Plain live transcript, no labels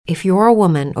If you're a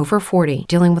woman over 40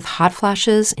 dealing with hot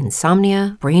flashes,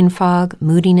 insomnia, brain fog,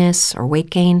 moodiness, or weight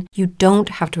gain, you don't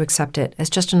have to accept it as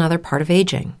just another part of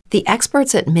aging. The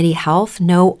experts at MIDI Health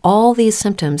know all these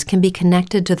symptoms can be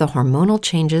connected to the hormonal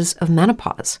changes of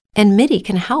menopause. And MIDI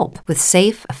can help with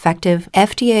safe, effective,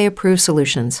 FDA-approved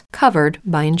solutions covered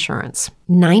by insurance.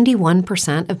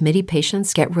 91% of MIDI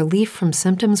patients get relief from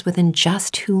symptoms within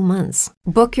just 2 months.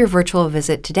 Book your virtual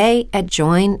visit today at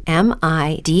joinmidi.com.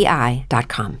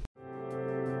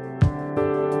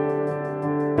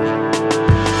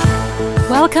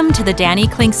 Welcome to the Danny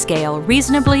Clinkscale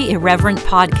Reasonably Irreverent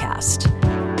podcast.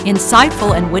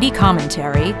 Insightful and witty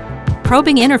commentary,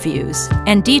 probing interviews,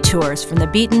 and detours from the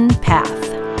beaten path.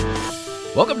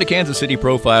 Welcome to Kansas City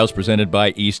Profiles presented by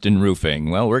Easton Roofing.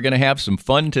 Well, we're going to have some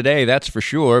fun today, that's for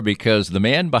sure, because the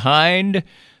man behind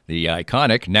the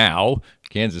iconic now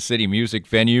Kansas City music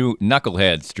venue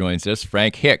Knuckleheads joins us,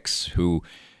 Frank Hicks, who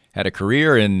had a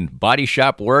career in body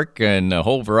shop work and a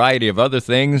whole variety of other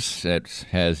things that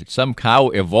has somehow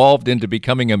evolved into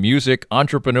becoming a music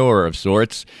entrepreneur of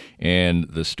sorts. And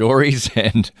the stories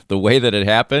and the way that it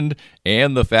happened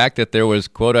and the fact that there was,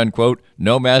 quote-unquote,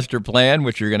 no master plan,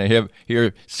 which you're going to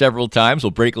hear several times. We'll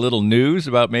break a little news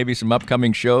about maybe some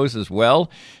upcoming shows as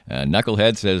well.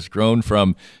 Knuckleheads has grown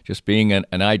from just being an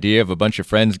idea of a bunch of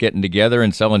friends getting together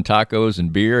and selling tacos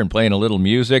and beer and playing a little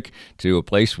music to a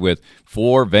place with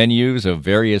 4 venues of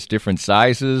various different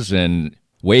sizes and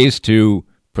ways to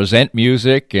present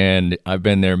music. And I've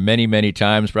been there many, many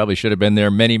times, probably should have been there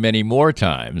many, many more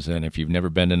times. And if you've never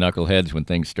been to Knuckleheads, when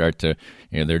things start to,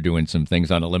 they're doing some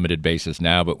things on a limited basis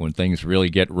now, but when things really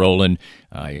get rolling,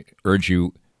 I urge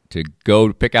you to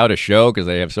go pick out a show because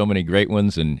they have so many great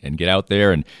ones and get out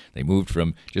there. And they moved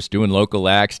from just doing local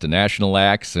acts to national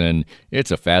acts. And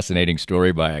it's a fascinating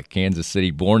story by a Kansas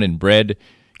City born and bred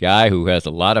guy who has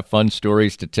a lot of fun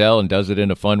stories to tell and does it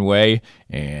in a fun way.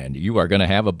 And you are going to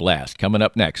have a blast. Coming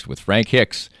up next with Frank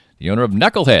Hicks, the owner of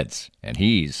Knuckleheads. And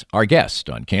he's our guest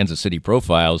on Kansas City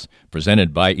Profiles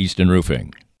presented by Easton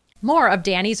Roofing. More of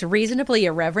Danny's Reasonably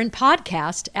Irreverent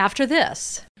podcast after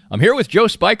this. I'm here with Joe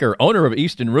Spiker, owner of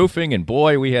Easton Roofing, and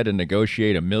boy, we had to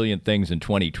negotiate a million things in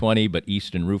 2020, but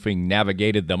Easton Roofing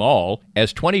navigated them all.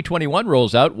 As 2021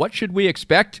 rolls out, what should we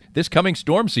expect this coming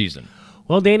storm season?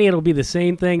 Well, Danny, it'll be the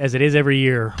same thing as it is every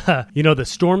year. The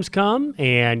storms come,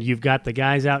 and you've got the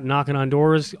guys out knocking on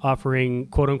doors offering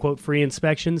quote-unquote free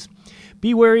inspections.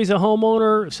 Be wary as a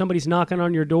homeowner. If somebody's knocking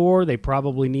on your door, they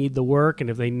probably need the work, and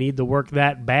if they need the work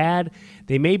that bad,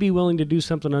 they may be willing to do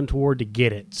something untoward to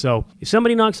get it. So if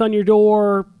somebody knocks on your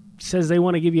door, says they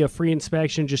want to give you a free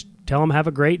inspection, just tell them have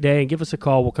a great day and give us a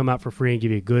call. We'll come out for free and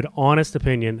give you a good, honest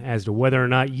opinion as to whether or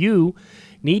not you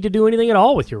need to do anything at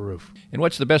all with your roof. And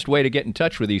what's the best way to get in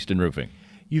touch with Easton Roofing?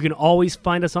 You can always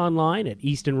find us online at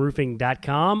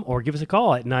eastonroofing.com or give us a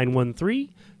call at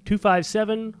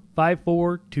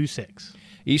 913-257-5426.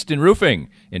 Easton Roofing,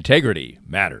 integrity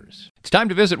matters. It's time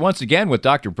to visit once again with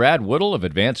Dr. Brad Woodle of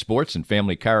Advanced Sports and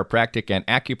Family Chiropractic and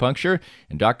Acupuncture.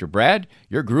 And Dr. Brad,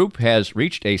 your group has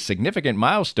reached a significant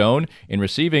milestone in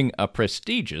receiving a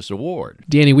prestigious award.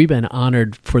 Danny, we've been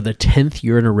honored for the 10th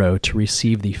year in a row to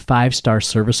receive the 5-Star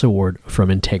Service Award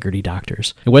from Integrity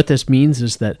Doctors. And what this means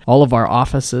is that all of our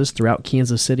offices throughout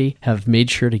Kansas City have made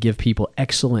sure to give people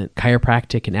excellent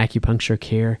chiropractic and acupuncture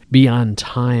care, be on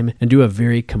time, and do a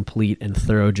very complete and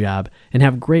thorough job, and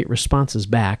have great responses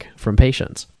back from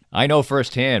patients. I know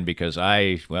firsthand because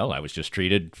I was just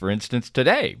treated, for instance,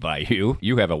 today by you.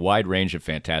 You have a wide range of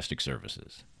fantastic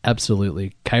services.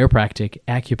 Absolutely. Chiropractic,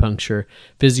 acupuncture,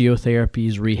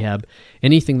 physiotherapies, rehab,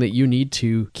 anything that you need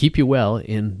to keep you well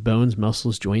in bones,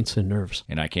 muscles, joints, and nerves.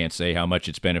 And I can't say how much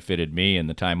it's benefited me in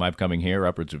the time I've coming here.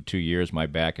 Upwards of 2 years, my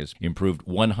back has improved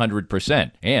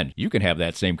 100%. And you can have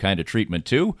that same kind of treatment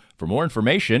too. For more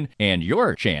information and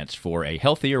your chance for a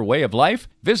healthier way of life,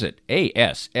 visit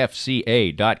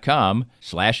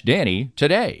asfca.com/Danny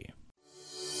today.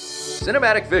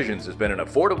 Cinematic Visions has been an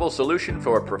affordable solution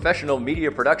for professional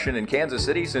media production in Kansas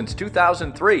City since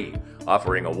 2003,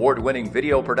 offering award-winning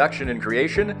video production and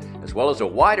creation, as well as a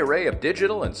wide array of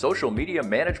digital and social media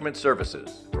management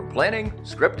services. From planning,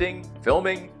 scripting,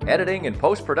 filming, editing, and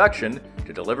post-production,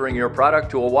 to delivering your product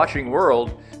to a watching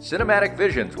world, Cinematic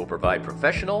Visions will provide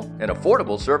professional and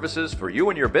affordable services for you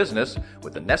and your business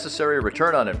with the necessary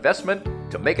return on investment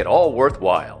to make it all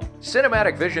worthwhile.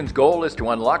 Cinematic Vision's goal is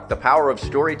to unlock the power of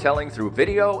storytelling through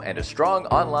video and a strong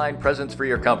online presence for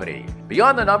your company.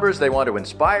 Beyond the numbers, they want to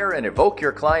inspire and evoke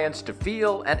your clients to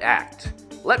feel and act.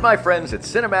 Let my friends at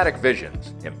Cinematic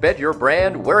Visions embed your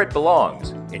brand where it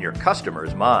belongs, in your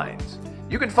customers' minds.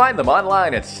 You can find them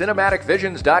online at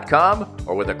cinematicvisions.com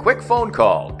or with a quick phone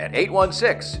call at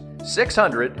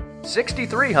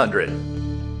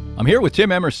 816-600-6300. I'm here with Tim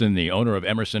Emerson, the owner of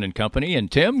Emerson & Company. And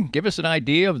Tim, give us an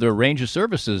idea of the range of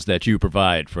services that you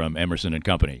provide from Emerson &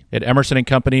 Company. At Emerson &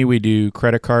 Company, we do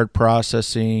credit card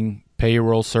processing,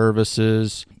 payroll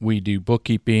services. We do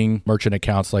bookkeeping, merchant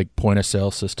accounts like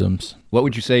point-of-sale systems. What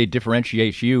would you say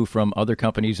differentiates you from other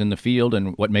companies in the field,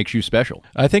 and what makes you special?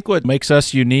 I think what makes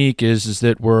us unique is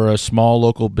that we're a small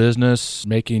local business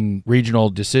making regional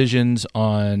decisions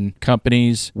on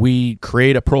companies. We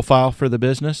create a profile for the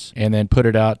business and then put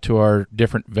it out to our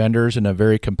different vendors in a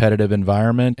very competitive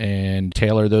environment and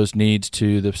tailor those needs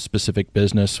to the specific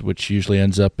business, which usually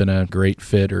ends up in a great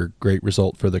fit or great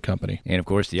result for the company. And, of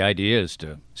course, the idea is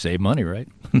to save money, right?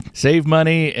 Save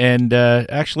money, and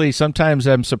actually sometimes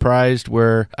I'm surprised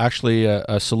where actually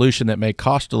a solution that may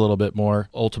cost a little bit more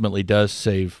ultimately does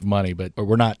save money, but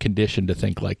we're not conditioned to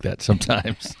think like that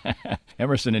sometimes.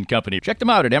 Emerson & Company. Check them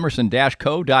out at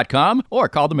emerson-co.com or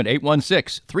call them at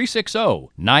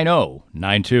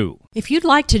 816-360-9092. If you'd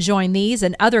like to join these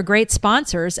and other great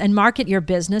sponsors and market your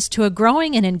business to a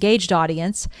growing and engaged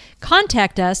audience,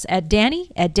 contact us at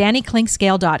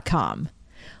danny@dannyclinkscale.com.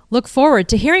 Look forward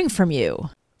to hearing from you.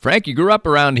 Frank, you grew up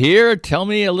around here. Tell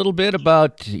me a little bit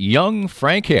about young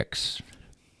Frank Hicks.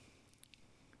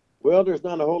 Well, there's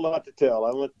not a whole lot to tell.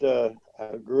 I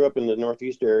grew up in the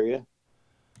Northeast area.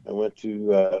 I went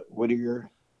to Whittier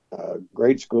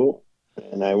grade school,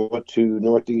 and I went to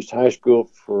Northeast High School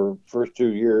for first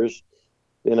 2 years.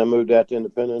 Then I moved out to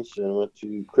Independence and went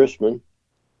to Chrisman,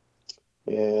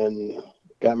 and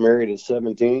got married at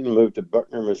 17 and moved to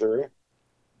Buckner, Missouri.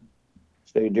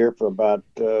 Stayed there for about,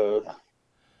 I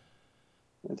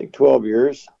think 12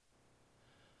 years.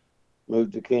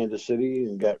 Moved to Kansas City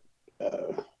and got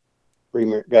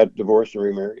divorced and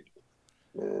remarried.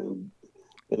 And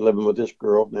been living with this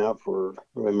girl now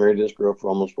I've married this girl for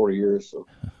almost 40 years. So.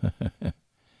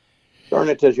 Darn,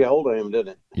 it tells you how old I am, doesn't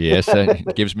it? Yes,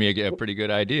 it gives me a pretty good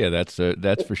idea. That's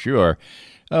for sure.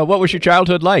 What was your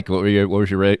childhood like? What was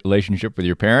your relationship with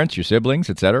your parents, your siblings,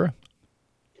 etc.?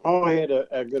 Oh, I had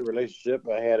a good relationship.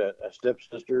 I had a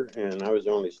stepsister, and I was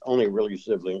the only really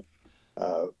sibling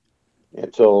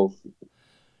until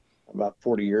about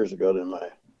 40 years ago. Then my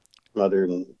mother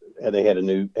and they had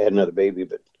another baby,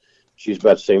 but she's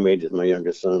about the same age as my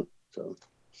youngest son. So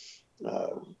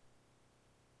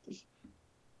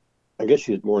I guess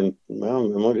she was born. Well,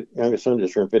 my youngest son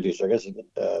just turned 50, so I guess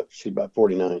she's about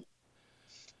 49.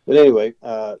 But anyway,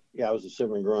 I was a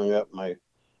sibling growing up. My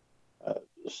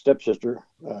stepsister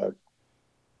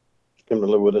came to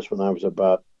live with us when I was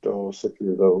about 6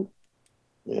 years old,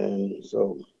 and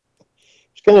so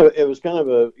it was kind of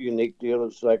a unique deal.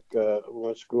 It's like we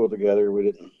went to school together. We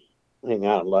didn't hang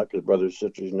out a lot because brothers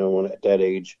and sisters, when at that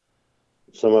age,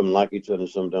 some of them like each other,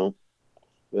 some don't.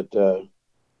 But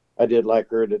I did like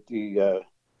her. That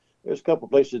there's a couple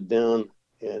places down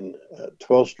in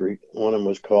 12th Street. One of them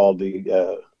was called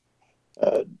the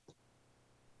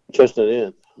Chestnut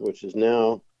Inn, which is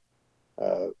now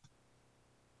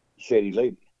Shady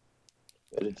Lady.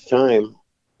 At its time,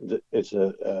 it's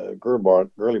a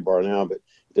girly bar now, but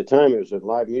at the time it was a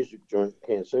live music joint in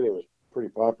Kansas City. It was pretty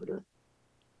popular.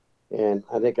 And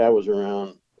I think I was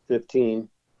around 15,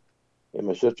 and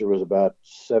my sister was about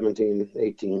 17,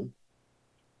 18.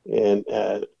 And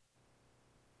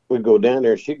we'd go down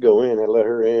there, and she'd go in. I'd let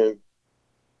her in,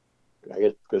 I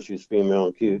guess because she's female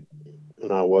and cute,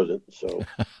 and I wasn't. So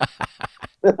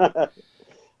I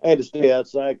had to stay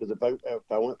outside because if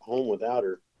I went home without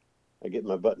her, I'd get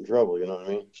my butt in trouble. You know what I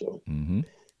mean? So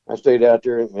I stayed out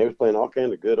there, and they was playing all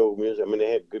kinds of good old music. I mean,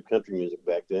 they had good country music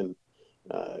back then.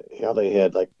 They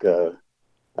had like I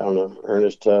don't know,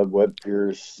 Ernest Tubb, Webb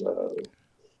Pierce.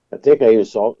 I think I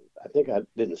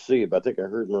didn't see it, but I think I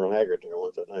heard Merle Haggard there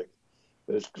once, I think.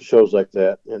 But it's shows like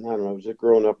that, and I don't know, I was just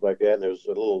growing up like that, and there was a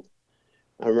little.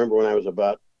 I remember when I was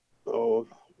about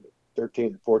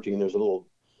 13 to 14, there was a little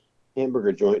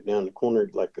hamburger joint down the corner,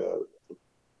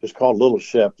 it's called Little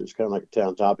Chef. It's kind of like a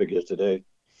Town Topic is today,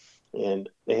 and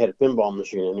they had a pinball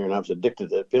machine in there, and I was addicted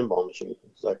to that pinball machine.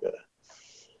 It's like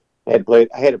I had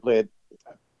to play it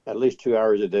at least 2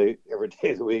 hours a day, every day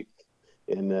of the week,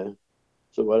 and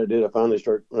so what I did, I finally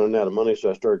started running out of money, so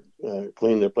I started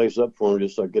cleaning the place up for them.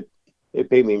 Just so they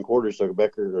paid me in quarters, so I could go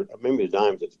back there, or maybe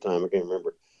dimes at the time, I can't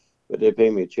remember, but they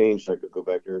paid me a change so I could go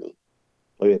back there and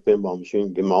play that pinball machine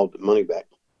and give them all the money back.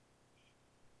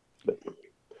 But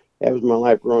that was my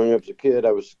life growing up as a kid.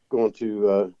 I was going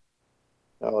to,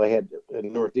 they had in the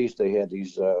Northeast, they had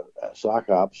these sock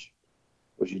hops,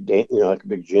 which is like a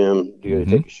big gym. You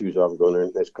take your shoes off and go in there,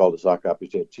 and that's called a sock hop. You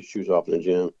take your shoes off in the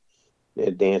gym. They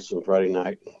had dance on Friday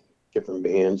night, different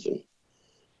bands, and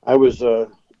I was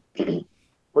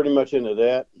pretty much into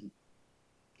that.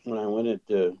 When I went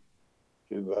into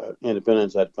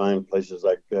Independence, I'd find places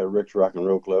like Rick's Rock and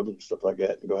Roll Club and stuff like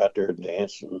that, and go out there and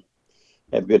dance and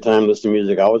have a good time, listen to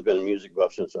music. I've always been a music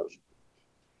buff since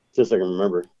I can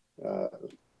remember.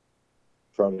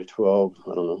 Probably 12,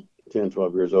 I don't know, 10,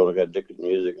 12 years old. I got addicted to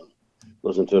music and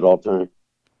listened to it all the time.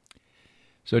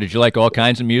 So did you like all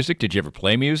kinds of music? Did you ever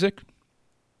play music?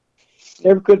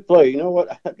 Never could play. You know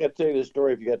what? I got to tell you this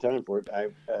story if you got time for it.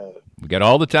 We got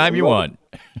all the time you want.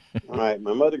 All right.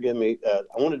 My mother gave me, I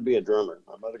wanted to be a drummer.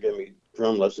 My mother gave me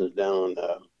drum lessons down on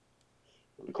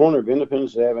the corner of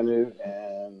Independence Avenue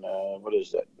and, what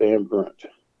is that? Van Brunt.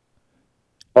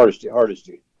 Hardesty.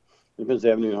 Independence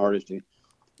Avenue and Hardesty.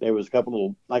 There was a couple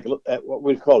little, like at what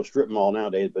we'd call a strip mall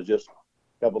nowadays, but just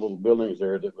a couple little buildings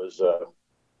there that was,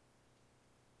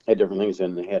 had different things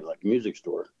in. They had like a music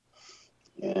store.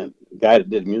 And the guy that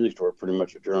did the music store, pretty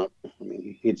much a drunk. I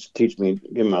mean, he'd teach me,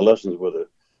 give me my lessons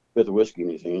with a whiskey in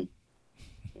his hand.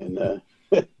 And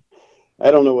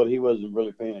I don't know whether he wasn't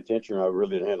really paying attention or I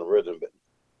really didn't have no rhythm, but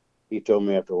he told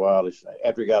me after a while,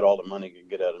 after he got all the money he could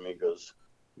get out of me, he goes,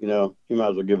 you know, you might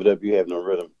as well give it up. You have no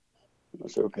rhythm. I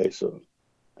said, okay. So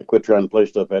I quit trying to play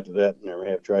stuff after that and never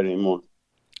have tried anymore.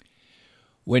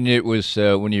 When it was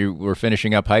when you were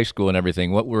finishing up high school and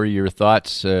everything, what were your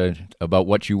thoughts about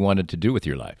what you wanted to do with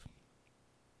your life?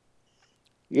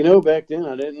 You know, back then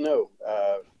I didn't know.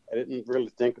 I didn't really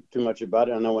think too much about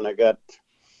it. I know when I got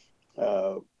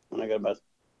about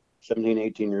 17,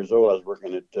 18 years old, I was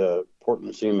working at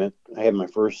Portland Cement. I had my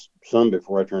first son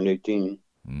before I turned 18.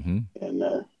 Mm-hmm. And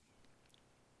I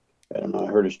don't know,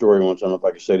 I heard a story once. I don't know if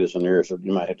I could say this in here, so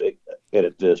you might have to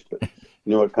edit this, but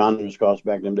you know what condoms cost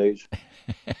back in them days?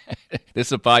 This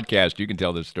is a podcast. You can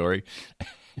tell this story.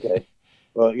 Okay.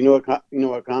 Well, you know what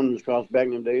condoms cost back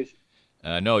in them days?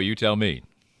 No, you tell me.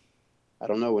 I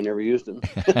don't know. We never used them.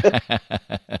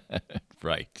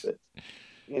 Right. But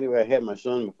anyway, I had my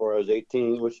son before I was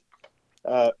 18, which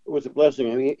was a blessing.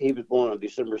 I mean, he was born on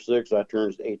December 6th. I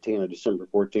turned 18 on December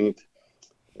 14th.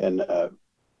 And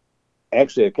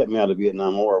actually, it kept me out of the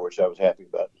Vietnam War, which I was happy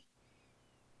about.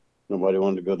 Nobody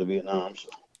wanted to go to Vietnam, so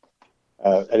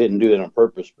I didn't do that on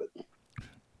purpose, but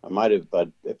I might have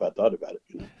if I thought about it.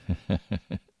 You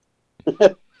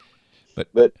know?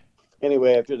 But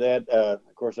anyway, after that,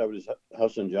 of course, I was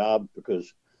hustling job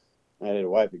because I had a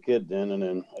wife and kid then, and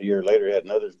then a year later, I had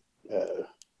another.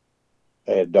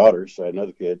 I had daughters, so I had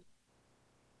another kid.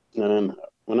 And then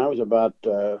when I was about,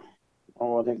 I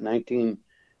think 19,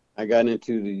 I got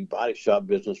into the body shop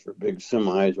business for big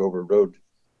semis, over road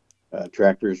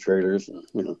tractors, trailers, and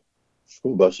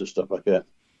school buses, stuff like that.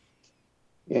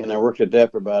 And I worked at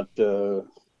that for about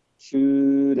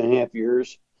 2.5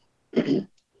 years. I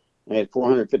had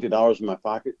 $450 in my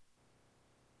pocket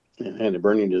and had a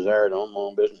burning desire to own my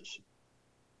own business.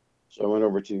 So I went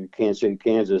over to Kansas City,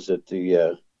 Kansas at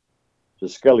the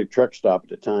Scully truck stop at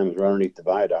the time. It was right underneath the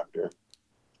viaduct there.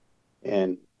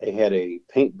 And they had a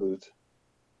paint booth.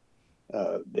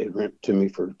 They'd rent to me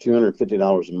for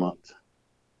 $250 a month.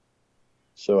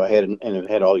 So I had, and it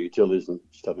had all the utilities and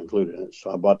stuff included in it. So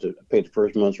I paid the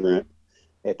first month's rent.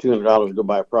 I had $200 to go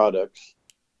buy products.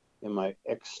 And my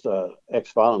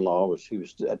ex-father-in-law he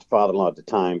was at the father-in-law at the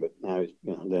time, but now he's,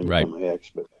 then Right. become my ex.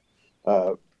 But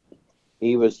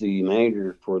he was the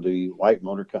manager for the White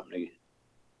Motor Company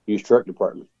used truck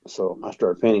department. So I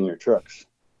started painting their trucks.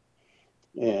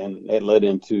 And that led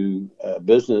into a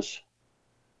business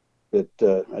that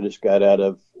I just got out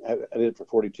of. I did it for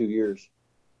 42 years.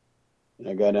 And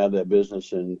I got out of that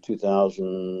business in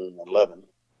 2011.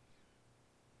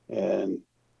 And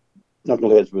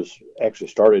Knuckleheads was actually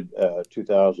started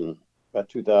 2000,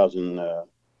 what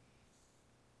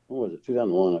was it,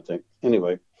 2001, I think.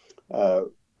 Anyway, but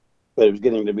it was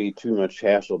getting to be too much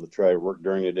hassle to try to work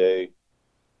during the day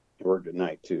and work at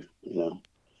night too, And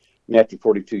after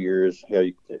 42 years,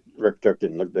 Rick Tuck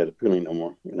didn't look that appealing no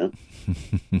more,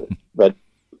 but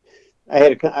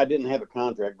I didn't have a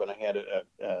contract, but I had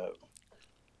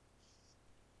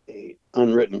a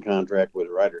unwritten contract with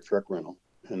a Ryder Truck Rental,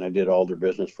 and I did all their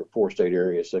business for 4 state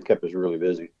areas, so it kept us really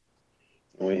busy.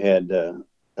 And we had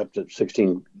up to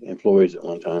 16 employees at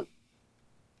one time.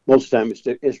 Most of the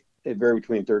time, it varied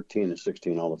between 13 and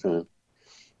 16 all the time.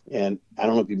 And I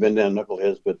don't know if you've been down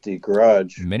Knuckleheads, but the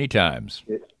garage. Many times.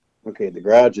 The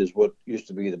garage is what used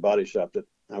to be the body shop that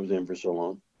I was in for so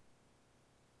long.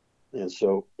 And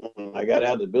so when I got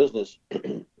out of the business,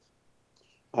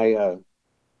 I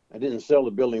didn't sell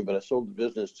the building, but I sold the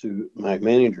business to my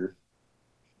manager.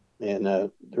 And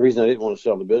the reason I didn't want to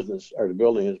sell the business or the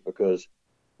building is because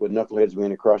with knuckleheads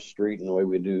being across the street and the way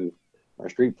we do our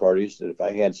street parties, that if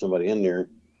I had somebody in there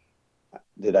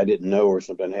that I didn't know or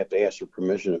something, I'd have to ask for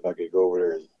permission if I could go over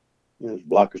there and, you know,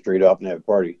 block the street off and have a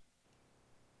party.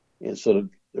 And so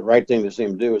the right thing to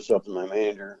seem to do was something my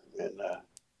manager, and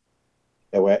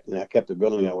that way, and I kept the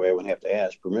building that way. I wouldn't have to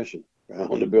ask permission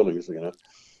on the buildings, you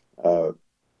know.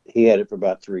 He had it for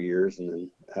about 3 years, and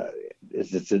then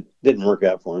it didn't work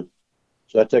out for him.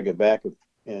 So I took it back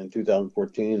in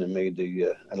 2014 and made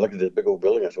I looked at this big old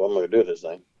building. I said, what am I going to do with this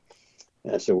thing?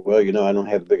 And I said, well, you know, I don't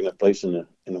have a big enough place in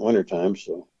the winter time.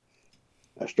 So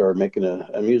I started making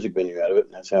a music venue out of it,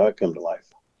 and that's how it come to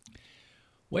life.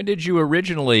 When did you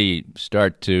originally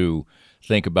start to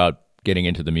think about getting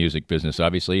into the music business?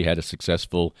 Obviously, you had a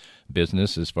successful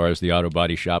business as far as the auto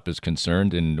body shop is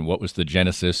concerned. And what was the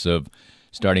genesis of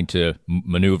starting to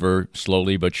maneuver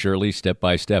slowly but surely, step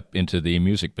by step, into the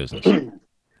music business?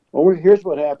 Well, here's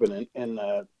what happened in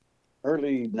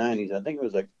early 90s. I think it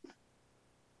was like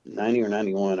 90 or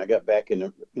 91. I got back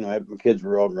into, you know, my kids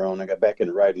were all grown. I got back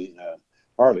into riding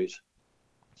Harleys.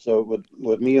 So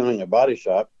with me owning a body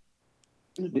shop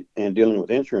and dealing with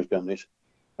insurance companies,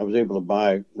 I was able to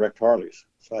buy wrecked Harleys.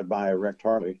 So I'd buy a wrecked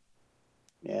Harley,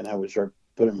 and I would start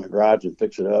putting it in my garage and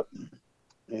fix it up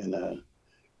and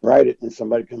ride it. And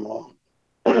somebody come along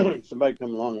and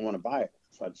want to buy it,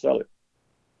 so I'd sell it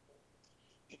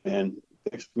and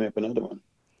fix me up another one.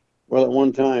 Well, at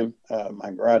one time,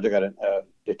 my garage, I got a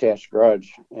detached garage,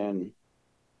 and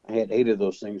I had 8 of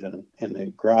those things in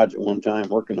the garage at one time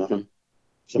working on them.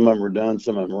 Some of them were done,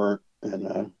 some of them weren't, and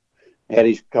I had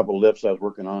these couple of lifts I was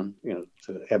working on, you know,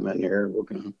 to have them in the air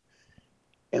working on.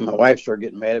 And my wife started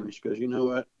getting mad at me. She goes, you know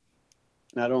what?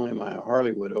 Not only am I a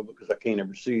Harley widow because I can't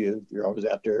ever see you, you're always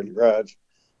out there in the garage.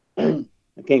 I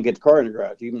can't get the car in the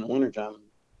garage. Even in the wintertime,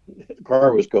 if the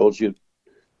car was cold, she was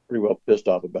pretty well pissed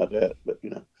off about that. But,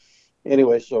 you know,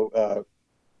 anyway, so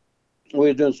we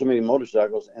were doing so many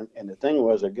motorcycles, and the thing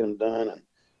was I'd get them done,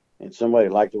 and somebody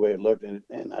liked the way it looked,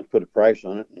 and I'd put a price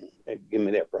on it, and they'd give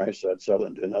me that price, so I'd sell it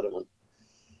into another one.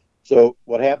 So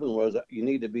what happened was you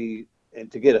need to be,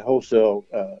 and to get a wholesale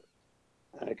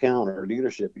account or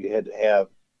dealership, you had to have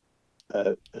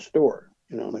a store,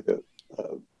 you know, like a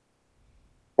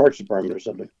parts department or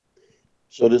something.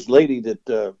 So this lady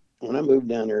that, when I moved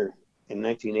down there in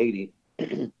 1980,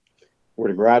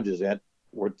 where the garage is at,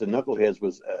 where the Knuckleheads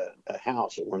was a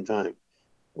house at one time. At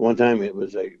one time it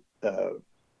was a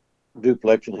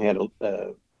duplex, and had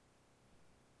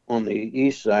on the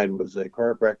east side was a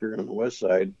chiropractor, and on the west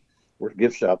side, where the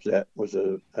gift shop's at, was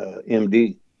a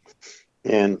MD.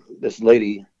 And this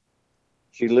lady,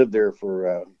 she lived there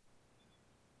for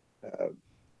I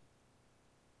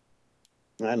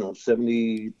don't know,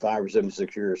 75 or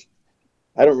 76 years.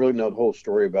 I don't really know the whole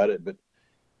story about it, but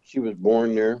she was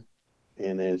born there,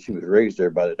 and then she was raised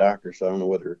there by the doctor. So I don't know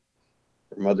whether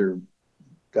her mother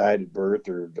died at birth,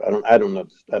 or I don't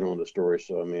know the story.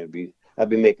 So I mean, I'd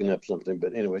be making up something.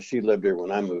 But anyway, she lived there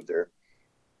when I moved there,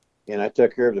 and I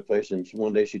took care of the place. And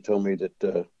one day she told me that,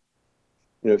 you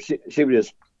know, she was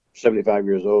just 75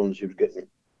 years old, and she was getting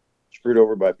screwed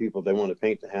over by people. They wanted to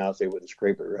paint the house. They wouldn't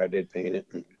scrape it right. They'd paint it.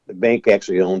 And the bank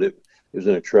actually owned it. It was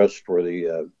in a trust for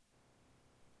the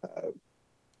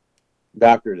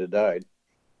doctor that died.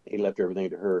 He left everything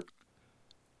to her.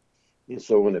 And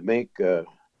so when the bank,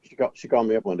 she called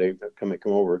me up one day to come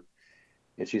over,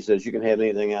 and she says, you can have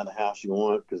anything out of the house you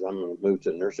want, because I'm going to move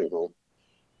to the nursing home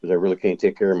because I really can't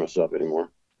take care of myself anymore.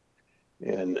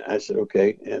 And I said,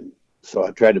 okay. And so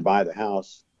I tried to buy the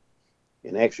house,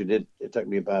 and actually it took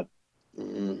me about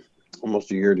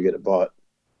almost a year to get it bought.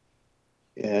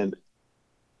 And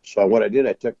so what I did,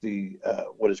 I took the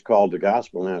what is called the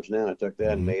Gospel Lounge now. I took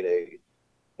that and made a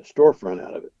storefront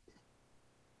out of it,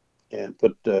 and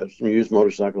put some used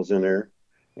motorcycles in there,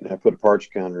 and I put a parts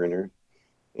counter in there.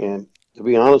 And to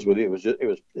be honest with you,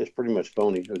 it's pretty much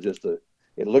phony. It was just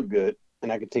it looked good,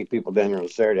 and I could take people down there on a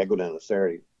Saturday. I go down on a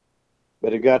Saturday,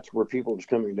 but it got to where people was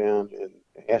coming down and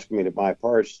asking me to buy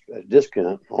parts at a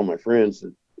discount. All my friends,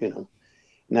 that, you know,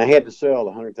 and I had to sell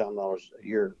 $100,000 a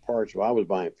year parts. Well, I was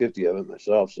buying 50 of it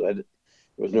myself, so it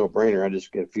was no brainer. I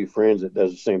just get a few friends that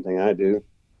does the same thing I do.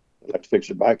 They like to fix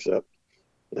their bikes up,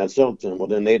 and I'd sell it to them. Well,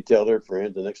 then they'd tell their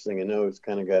friends. The next thing you know, it's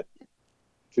kind of got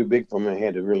too big for me. I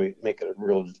had to really make it a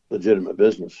real legitimate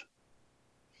business.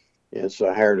 And so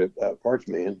I hired a parts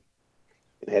man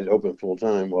and had it open full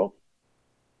time. Well,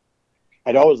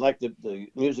 I'd always liked the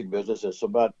music business. And so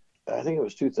I think it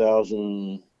was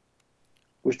 2000,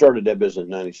 we started that business in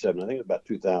 97. I think it was about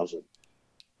 2000.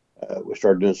 We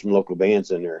started doing some local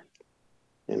bands in there.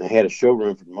 And I had a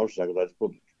showroom for the motorcycles. I just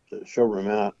pulled the showroom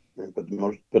out and put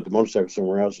the motorcycle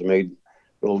somewhere else, and made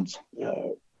little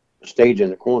stage in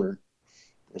the corner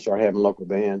and started having local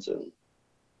bands. And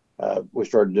we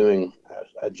started doing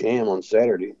a jam on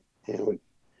Saturday. And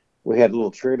we had a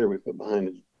little trailer we put behind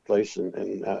the place,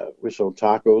 and we sold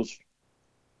tacos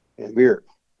and beer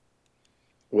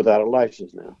without a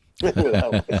license now.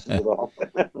 Without a license at all.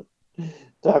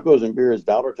 Tacos and beers,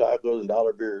 dollar tacos and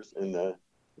dollar beers. And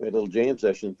we had a little jam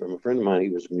session from a friend of mine. He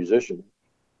was a musician,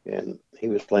 and he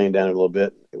was playing down a little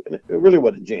bit. It really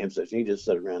wasn't a jam session. He just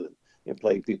sat around and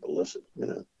played. People listen,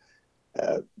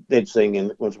 they'd sing,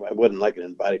 and once it wasn't like an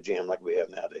invited jam like we have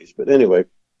nowadays. But anyway,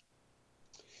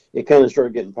 it kind of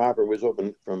started getting popular. We was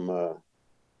open from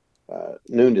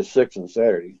noon to 6 on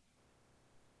Saturday,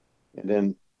 and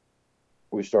then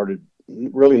we started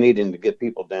really needing to get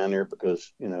people down there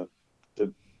because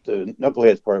the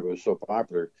Knuckleheads part of it was so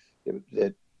popular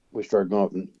that we started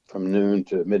going from noon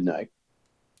to midnight.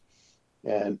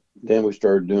 And then we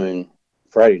started doing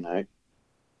Friday night.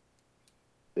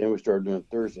 Then we started doing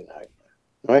Thursday night.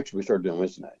 No, actually, we started doing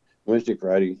Wednesday night. Wednesday,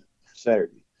 Friday,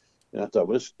 Saturday. And I thought,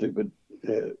 well, it's stupid.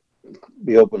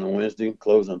 Be open on Wednesday,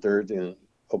 close on Thursday, and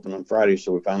open on Friday.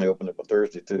 So we finally opened up on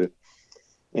Thursday, too.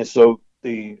 And so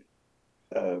the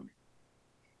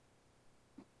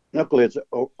Knuckleheads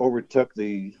overtook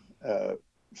the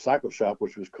cycle shop,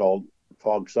 which was called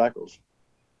Fog Cycles.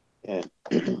 And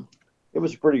it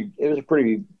was a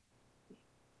pretty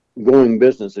going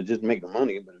business. It didn't make the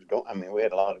money, but we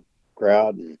had a lot of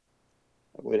crowd, and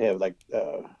we'd have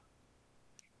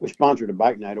we sponsored a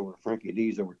bike night over at Frankie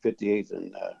D's over 58th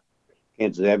and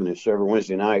Kansas Avenue. So every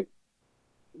Wednesday night,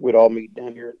 we'd all meet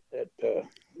down here at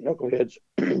Knuckleheads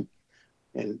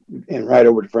and ride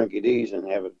over to Frankie D's and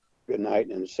have a good night.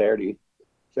 And Saturday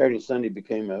and Sunday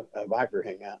became a biker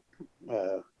hangout.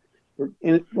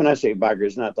 When I say biker,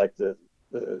 it's not like the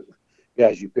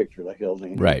guys you picture like Hells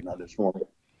Angels. Right. Not, it's more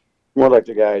like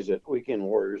the guys that weekend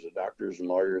warriors, the doctors and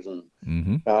lawyers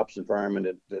and cops and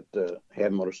firemen that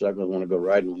have motorcycles and want to go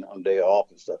riding on day off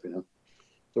and stuff,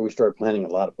 So we started planning a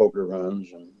lot of poker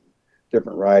runs and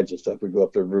different rides and stuff. We go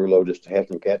up to Rulo just to have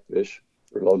some catfish,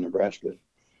 Rulo, Nebraska.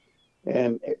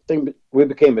 And we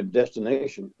became a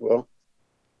destination. Well,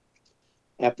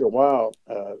 after a while,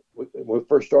 when we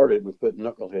first started, we put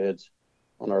Knuckleheads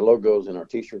on our logos and our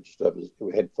T-shirts and stuff.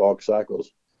 We had Fog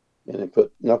Cycles, and then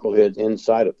put Knuckleheads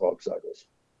inside of Fog Cycles.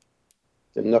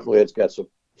 Then Knuckleheads got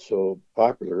so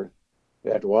popular.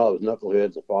 After a while, it was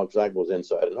Knuckleheads and Fog Cycles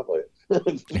inside of Knuckleheads.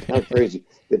 It's kind of crazy.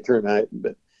 It turned out,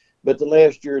 but the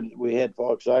last year we had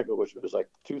Fog Cycle, which was like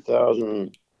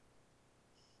 2000.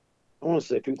 I want to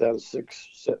say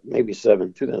 2006, maybe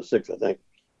 2006, I think.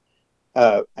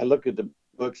 I looked at the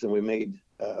books, and we made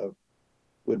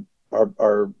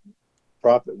our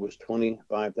profit was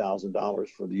 $25,000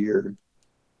 for the year,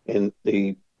 and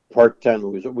the part-time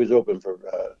was open for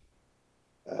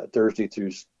Thursday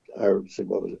through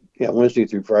Wednesday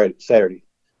through Friday, Saturday.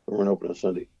 We weren't open on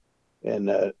Sunday,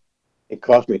 and it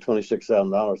cost me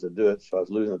 $26,000 to do it, so I was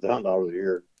losing $1,000 a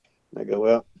year. And I go,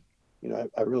 well,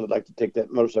 I really like to take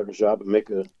that motorcycle shop and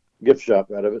make a gift shop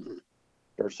out of it and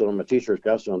start selling my T-shirts.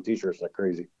 Got selling T-shirts like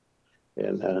crazy.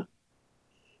 And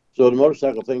so the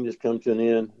motorcycle thing just come to an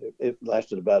end. It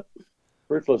lasted about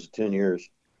pretty close to 10 years.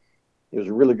 It was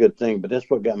a really good thing, but that's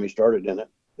what got me started in it,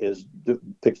 is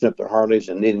fixing up the Harleys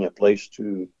and needing a place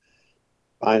to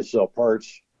buy and sell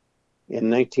parts. In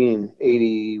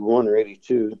 1981 or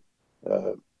 82,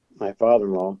 my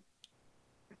father-in-law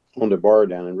owned a bar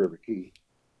down in River Key,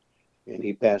 and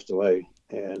he passed away.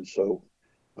 And so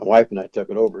my wife and I took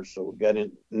it over. So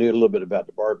we knew a little bit about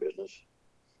the bar business.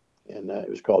 And it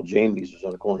was called Jamie's. It was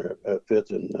on the corner of 5th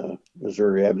and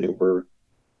Missouri Avenue, where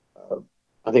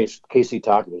I think it's KC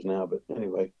Tacos now. But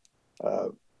anyway,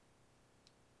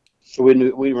 so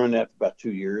we run that for about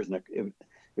 2 years, and it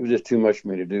was just too much for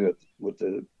me to do it with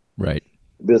the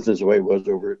business the way it was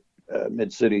over at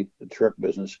Mid-City, the truck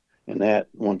business. And that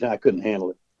one time I couldn't handle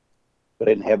it, but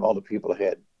I didn't have all the people I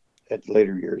had at the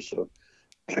later years. So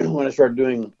when I started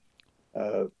doing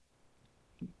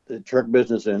the truck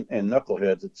business and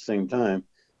Knuckleheads at the same time,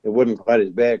 it wasn't quite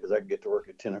as bad because I could get to work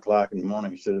at 10 o'clock in the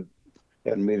morning instead of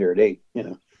having to be there at 8,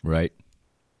 Right.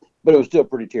 But it was still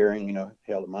pretty tiring,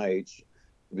 hell, at my age,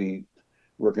 to be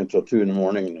working until 2 in the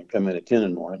morning and then come in at 10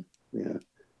 in the morning,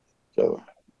 So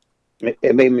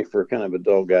it made me for kind of a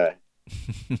dull guy.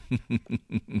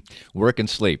 Work and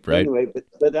sleep, right? Anyway,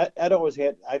 but I always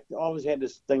had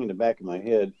this thing in the back of my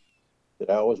head that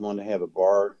I always wanted to have a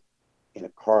bar in a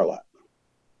car lot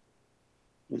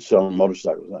and sell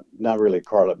motorcycles. Not really a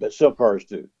car lot, but sell cars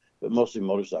too, but mostly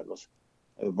motorcycles.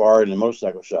 A bar in a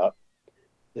motorcycle shop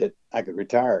that I could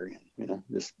retire in,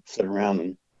 just sit around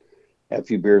and have a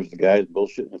few beers with the guys,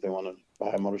 bullshitting if they want to buy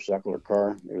a motorcycle or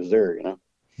car, it was there, you know.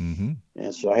 Mm-hmm.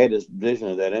 And so I had this vision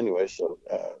of that anyway. So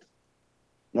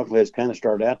Knuckleheads kind of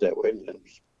started out that way, and it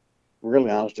was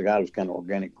really, honest to God, it was kind of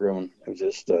organic growing. It was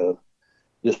just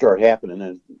started happening,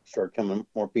 and started coming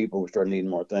more people. We started needing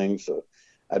more things. So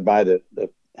I'd buy the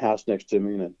house next to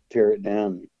me and I'd tear it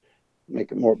down, and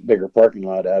make a bigger parking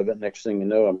lot out of it. Next thing you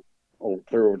know, I'm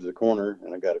clear over to the corner,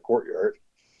 and I got a courtyard.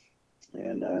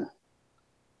 And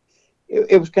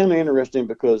it was kind of interesting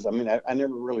because I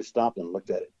never really stopped and looked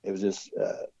at it. It was just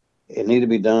it needed to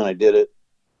be done. I did it,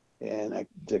 and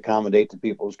to accommodate the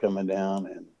people who's coming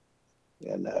down.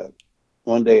 And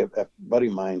one day, a buddy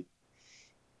of mine,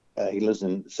 he lives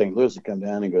in St. Louis, he come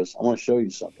down and he goes, "I want to show you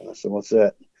something." I said, "What's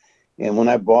that?" And when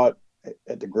I bought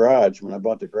the garage,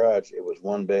 it was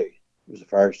one bay. It was a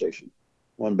fire station,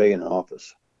 one bay and an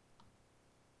office.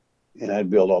 And I'd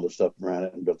built all the stuff around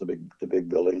it and built the big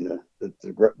building,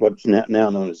 what's now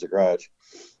known as the garage.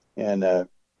 And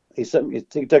he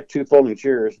took 2 folding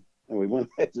chairs, and we went.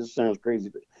 This sounds crazy,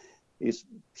 but he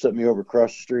set me over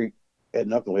across the street at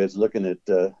Knuckleheads, looking at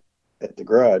the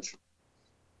garage.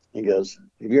 He goes,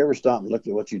 "Have you ever stopped and looked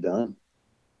at what you've done?"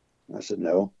 I said,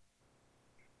 "No."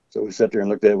 So we sat there and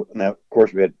looked at it. Now, of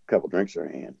course, we had a couple drinks in our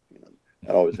hand. You know,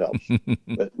 that always helps.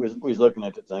 But we was looking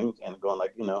at the thing and going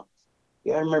like,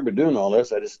 yeah, I remember doing all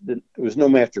this. I just didn't. There was no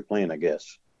master plan, I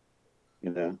guess.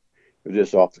 It was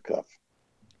just off the cuff.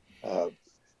 I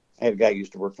had a guy who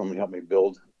used to work for me, help me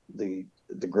build the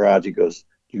garage. He goes,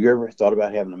 "Do you ever thought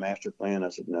about having a master plan?" I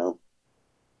said, "No,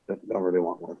 don't really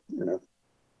want one."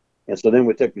 And so then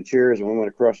we took the chairs and we went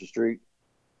across the street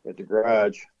at the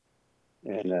garage.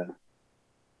 And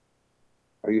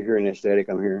are you hearing that static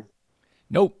I'm hearing?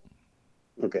 Nope.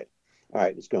 Okay. All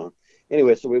right, it's gone.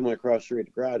 Anyway, so we went across the street at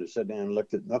the garage and sat down and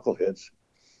looked at Knuckleheads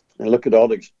and looked at all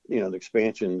the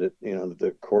expansion that,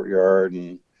 the courtyard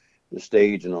and the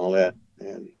stage and all that.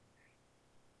 And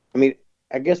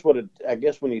I guess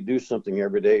when you do something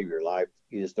every day of your life,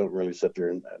 you just don't really sit there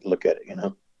and look at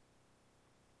it,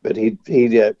 But he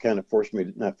kind of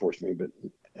not forced me, but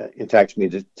enticed me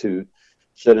to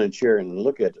sit in a chair and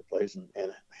look at the place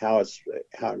and how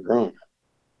it grown.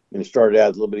 And it started out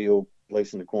as a little bitty old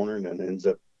place in the corner, and then ends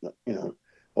up,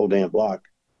 whole damn block.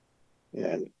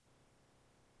 And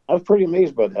I was pretty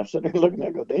amazed by that. I'm sitting there looking at it,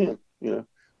 I go, damn,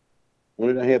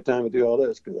 when did I have time to do all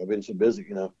this? Because I've been so busy,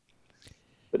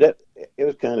 But it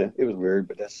was weird,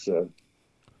 but that's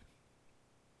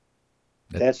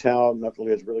how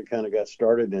Knuckleheads really kind of got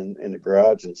started in the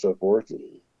garage and so forth.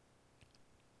 And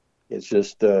it's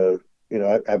just,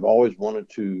 I've always wanted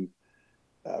to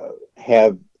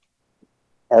have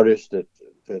artists that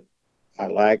I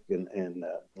liked and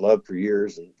loved for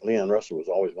years. And Leon Russell was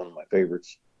always one of my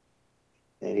favorites.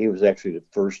 And he was actually the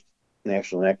first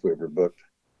national act we ever booked.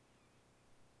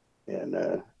 And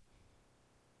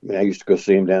I used to go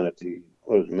see him down at the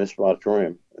Municipal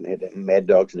Auditorium, and they had that Mad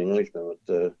Dogs and Englishmen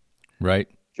with right.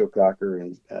 Joe Cocker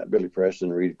and Billy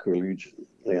Preston, Rita Coolidge,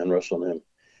 Leon Russell, and them.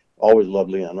 Always loved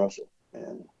Leon Russell.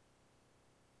 And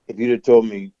if you'd have told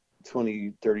me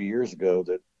 20, 30 years ago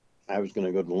that I was going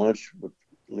to go to lunch with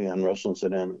Leon Russell and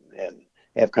sit down and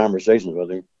have conversations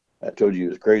with him, I told you he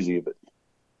was crazy, but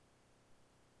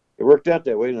it worked out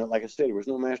that way. And like I said, there was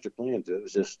no master plan to it. It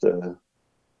was just,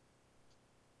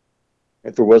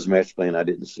 if there was a master plan, I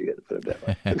didn't see it, put it that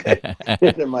way. Okay.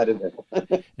 There might have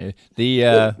been.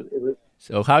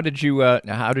 So how did you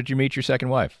meet your second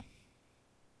wife?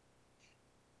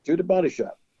 Through the body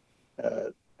shop.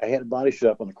 I had a body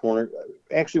shop on the corner.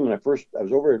 Actually, when I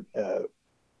was over,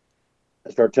 I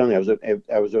started telling you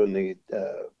I was in the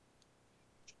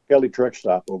Kelly truck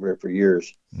stop over there for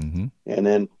years. Mm-hmm. And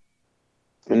then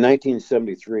in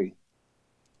 1973,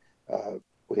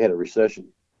 we had a recession,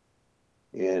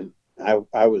 and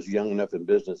I was young enough in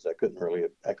business I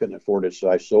couldn't afford it, so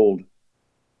I sold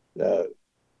the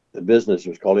business. It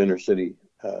was called Inner City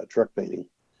Truck Painting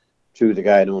to the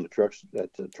guy that owned the trucks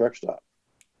at the truck stop.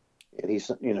 And he's,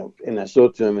 and I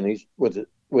sold it to him, and he's with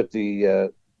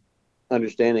the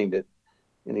understanding that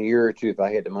in a year or two, if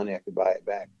I had the money, I could buy it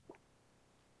back.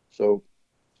 So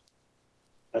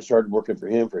I started working for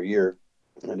him for a year,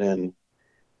 and then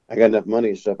I got enough money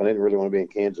and stuff. I didn't really want to be in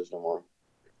Kansas no more.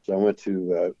 So I went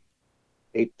to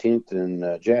 18th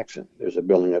and Jackson. There's a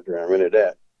building up there. I rented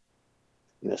that.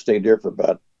 And I stayed there for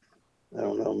about, I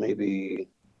don't know, maybe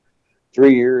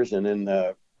 3 years. And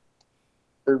then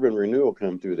Urban Renewal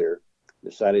come through there.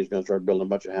 Decided he's going to start building a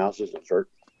bunch of houses and start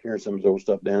tearing some of his old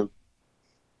stuff down.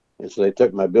 And so they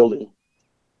took my building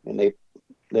and they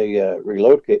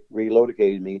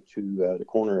relocated me to the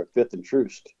corner of 5th and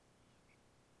Troost.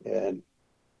 And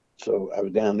so I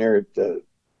was down there and it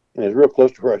was real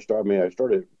close to where I started. I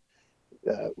started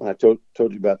when I told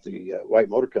you about the White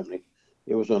Motor Company,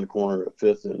 it was on the corner of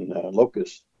 5th and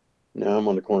Locust. Now I'm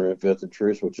on the corner of 5th and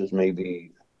Truce, which is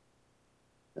maybe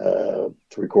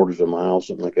 3/4 of a mile,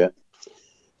 something like that.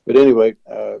 But anyway,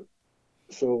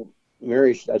 so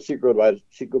Mary, I'd see her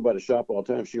she'd go by the shop all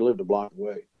the time. She lived a block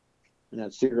away, and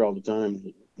I'd see her all the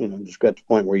time. Just got to the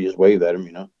point where you just wave at them,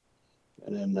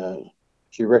 And then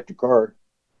she wrecked a car.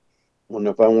 I don't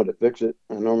know if I wanted to fix it.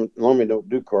 I normally don't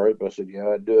do cars, but I said, yeah,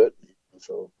 I'd do it.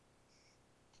 So,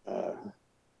 I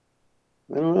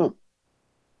don't know.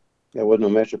 That wasn't no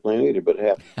master plan either, but it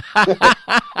happened.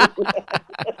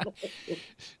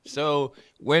 So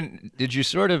when did you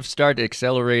sort of start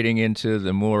accelerating into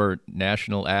the more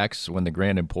national acts when the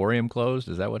Grand Emporium closed?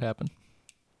 Is that what happened?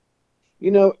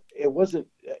 It wasn't.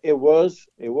 It was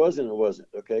and it wasn't.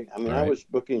 Okay. I mean, All right. I was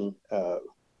booking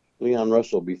Leon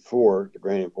Russell before the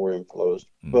Grand Emporium closed,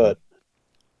 Mhm. but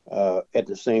at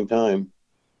the same time,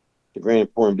 the Grand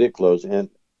Emporium did close. And,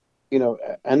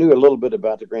 I knew a little bit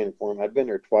about the Grand Emporium. I'd been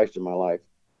there twice in my life,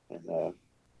 and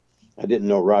I didn't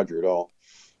know Roger at all.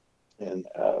 And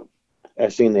I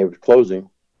seen they were closing,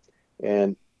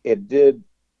 and it did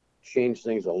change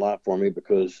things a lot for me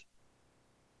because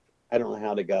I don't know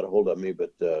how they got a hold of me,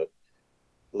 but a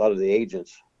lot of the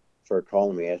agents started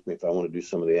calling me, asked me if I want to do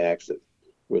some of the acts that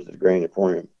was at the Grand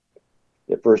Emporium.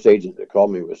 The first agent that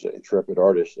called me was an Intrepid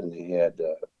Artist, and they had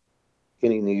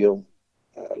Kenny Neal,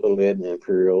 Little Ed and the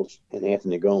Imperials, and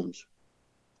Anthony Gomes.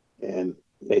 And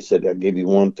they said, I'll give you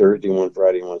one Thursday, one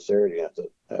Friday, and one Saturday. And I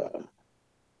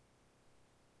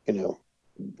thought,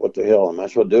 what the hell? I might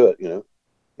as well do it,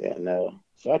 And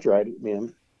so I tried it.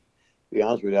 To be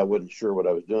honest with you, I wasn't sure what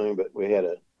I was doing, but we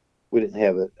didn't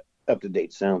have an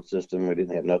up-to-date sound system. We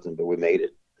didn't have nothing, but we made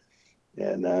it.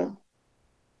 And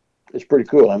it's pretty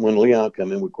cool. And when Leon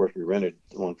came in, of course, we rented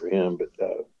one for him, but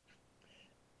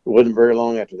it wasn't very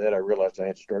long after that I realized I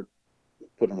had to start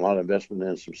putting a lot of investment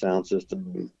in some sound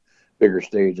system and bigger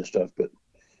stage and stuff. But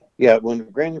yeah, when the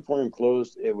Grand Emporium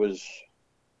closed, it was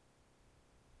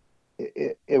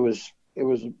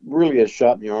really a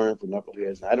shot in the arm for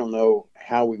Knuckleheads. I don't know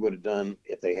how we would have done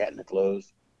if they hadn't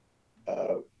closed.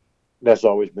 That's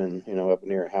always been, up in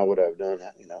the air. How would I have done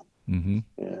that, Mm-hmm.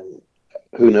 And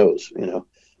who knows,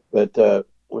 But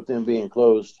with them being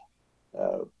closed,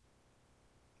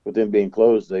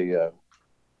 they it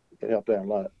helped out a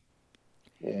lot.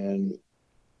 And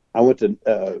I went to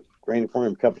Grand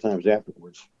Emporium a couple times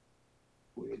afterwards.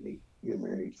 We didn't get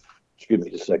married. Excuse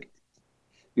me just a second.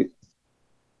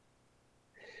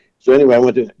 So anyway, I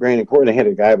went to Grand Emporium. They had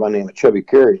a guy by the name of Chubby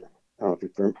Carey. I don't know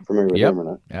if you're familiar with Yep, him or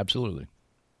not. absolutely.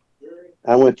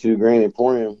 I went to Grand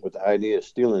Emporium with the idea of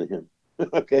stealing him.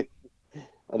 Okay.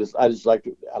 I just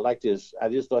liked his, I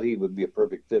just thought he would be a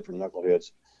perfect fit for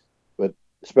Knuckleheads, but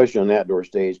especially on the outdoor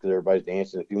stage because everybody's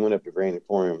dancing. If you went up to Grand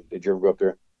Emporium, did you ever go up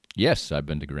there? Yes, I've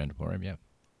been to Grand Emporium, yeah.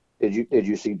 Did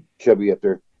you see Chubby up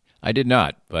there? I did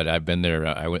not, but I've been there.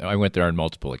 I went there on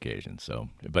multiple occasions.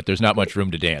 But there's not much room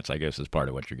to dance, I guess, is part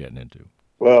of what you're getting into.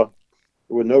 Well,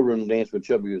 there was no room to dance when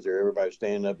Chubby was there. Everybody was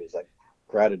standing up. It's like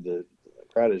crowded is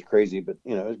crazy, but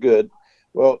it was good.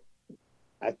 Well,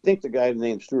 I think the guy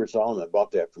named Stuart Solomon bought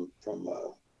that from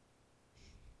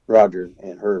Roger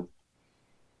and Herb.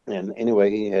 And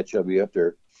anyway, he had Chubby up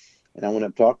there, and I went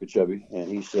up to talk to Chubby, and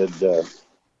he said,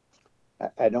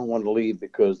 I don't want to leave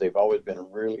because they've always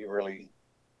been really, really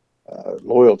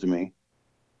loyal to me.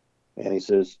 And he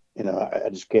says, I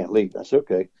just can't leave. I said,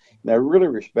 okay. And I really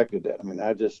respected that. I mean,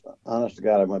 honest to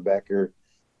God, I went back here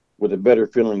with a better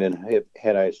feeling than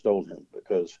had I stolen him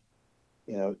because,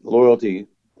 loyalty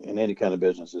in any kind of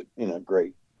business is,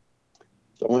 great.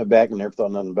 So I went back and never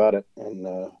thought nothing about it. And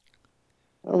I don't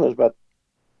know, it was about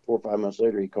 4 or 5 months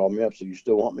later, he called me up, said, you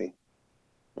still want me?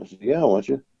 I said, yeah, I want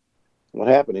you. What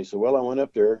happened? He said, well, I went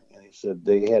up there, and he said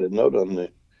they had a note on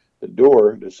the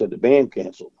door that said the band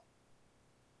canceled.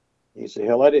 He said,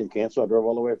 hell, I didn't cancel. I drove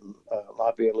all the way from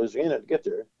Lafayette, Louisiana to get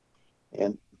there.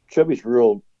 And Chubby's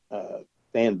real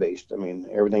fan-based. I mean,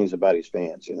 everything's about his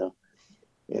fans,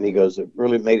 And he goes, it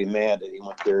really made him mad that he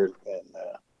went there, and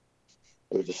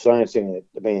there was a sign saying that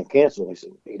the band canceled. He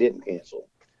said, he didn't cancel.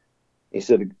 He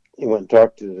said he went and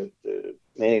talked to the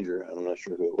manager. I'm not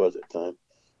sure who it was at the time.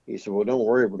 He said, well, don't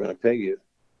worry, we're going to pay you.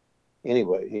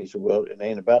 Anyway, he said, well, it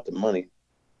ain't about the money.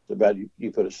 It's about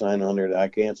you put a sign on there that I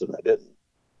canceled, and I didn't.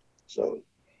 So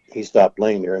he stopped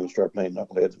playing there and started playing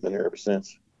Knuckleheads. Been there ever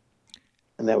since.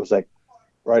 And that was like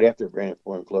right after Grand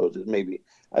Emporium closed.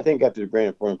 I think after the Grand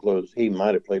Emporium closed, he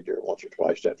might have played there once or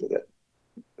twice after that.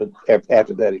 But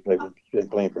after that, he's been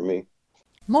playing for me.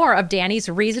 More of Danny's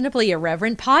Reasonably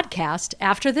Irreverent podcast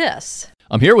after this.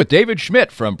 I'm here with David Schmidt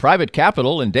from Private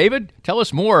Capital. And David, tell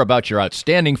us more about your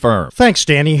outstanding firm. Thanks,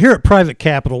 Danny. Here at Private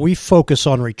Capital, we focus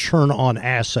on return on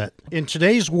asset. In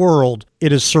today's world,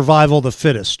 it is survival of the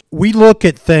fittest. We look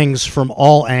at things from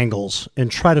all angles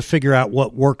and try to figure out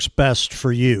what works best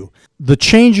for you. The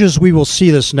changes we will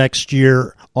see this next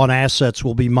year on assets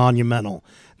will be monumental.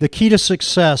 The key to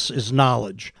success is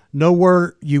knowledge. Know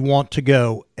where you want to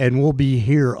go, and we'll be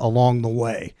here along the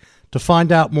way. To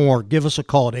find out more, give us a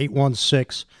call at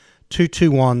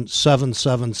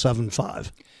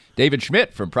 816-221-7775. David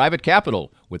Schmidt from Private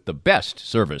Capital with the best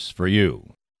service for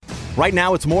you. Right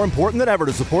now, it's more important than ever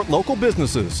to support local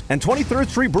businesses, and 23rd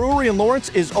Street Brewery in Lawrence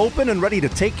is open and ready to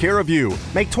take care of you.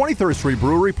 Make 23rd Street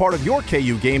Brewery part of your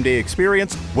KU game day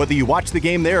experience, whether you watch the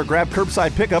game there or grab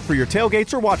curbside pickup for your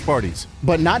tailgates or watch parties.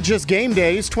 But not just game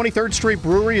days, 23rd Street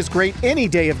Brewery is great any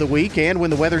day of the week, and when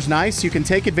the weather's nice, you can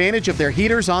take advantage of their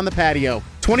heaters on the patio.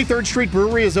 23rd Street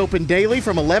Brewery is open daily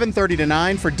from 11:30 to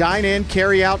 9 for dine-in,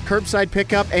 carry-out, curbside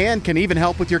pickup, and can even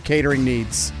help with your catering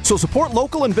needs. So support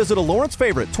local and visit a Lawrence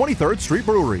favorite, 23rd Street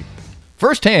Brewery.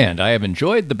 Firsthand, I have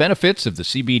enjoyed the benefits of the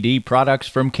CBD products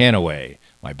from Canaway.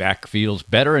 My back feels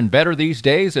better and better these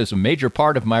days, as a major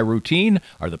part of my routine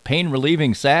are the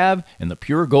pain-relieving salve and the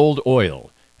Pure Gold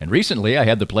oil. And recently, I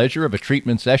had the pleasure of a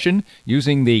treatment session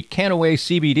using the Canaway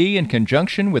CBD in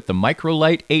conjunction with the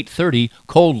Microlite 830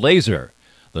 cold laser.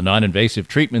 The non-invasive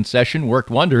treatment session worked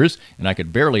wonders, and I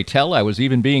could barely tell I was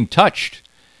even being touched.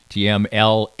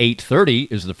 TML 830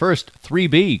 is the first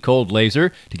 3B cold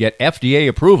laser to get FDA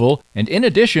approval, and in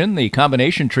addition, the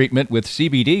combination treatment with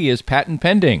CBD is patent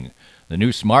pending. The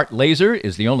new Smart Laser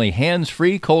is the only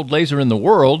hands-free cold laser in the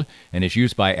world and is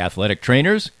used by athletic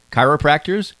trainers,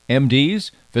 chiropractors,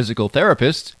 MDs, physical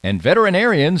therapists, and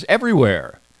veterinarians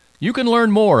everywhere. You can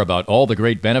learn more about all the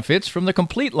great benefits from the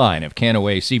complete line of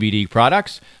Canaway CBD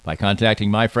products by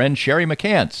contacting my friend Sherry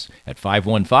McCants at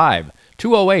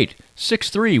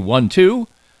 515-208-6312.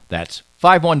 That's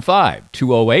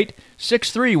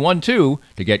 515-208-6312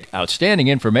 to get outstanding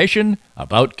information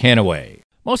about Canaway.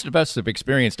 Most of us have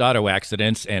experienced auto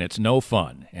accidents, and it's no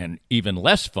fun. And even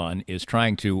less fun is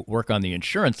trying to work on the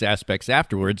insurance aspects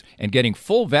afterwards and getting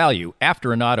full value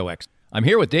after an auto accident. I'm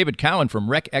here with David Cowan from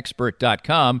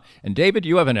RecExpert.com. And David,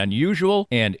 you have an unusual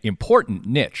and important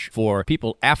niche for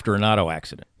people after an auto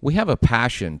accident. We have a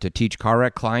passion to teach car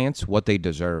wreck clients what they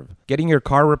deserve. Getting your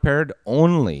car repaired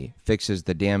only fixes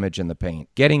the damage and the paint.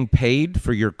 Getting paid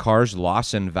for your car's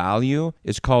loss in value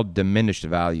is called diminished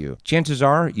value. Chances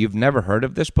are you've never heard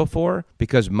of this before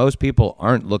because most people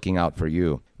aren't looking out for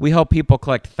you. We help people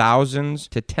collect thousands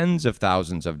to tens of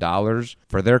thousands of dollars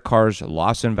for their car's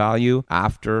loss in value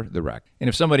after the wreck. And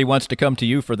if somebody wants to come to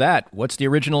you for that, what's the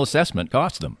original assessment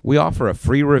cost them? We offer a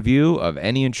free review of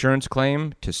any insurance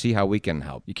claim to see how we can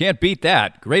help. You can't beat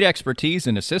that. Great expertise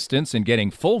and assistance in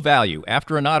getting full value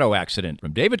after an auto accident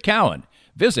from David Cowan.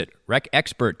 Visit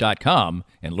RecExpert.com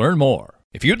and learn more.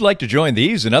 If you'd like to join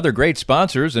these and other great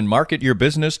sponsors and market your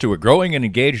business to a growing and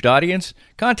engaged audience,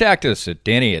 contact us at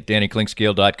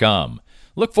Danny@DannyKlinkscale.com.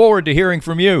 Look forward to hearing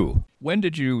from you. When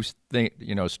did you think,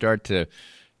 start to,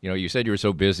 you said you were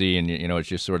so busy and, it's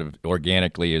just sort of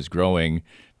organically is growing.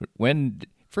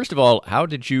 First of all, how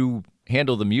did you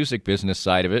handle the music business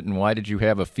side of it, and why did you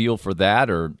have a feel for that?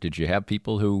 Or did you have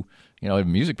people who,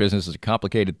 music business is a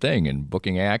complicated thing, and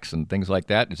booking acts and things like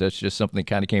that? Is that just something that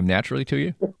kind of came naturally to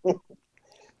you?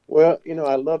 Well,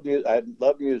 I love music. I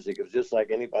love music. It was just like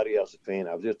anybody else, a fan.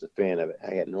 I was just a fan of it.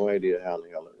 I had no idea how the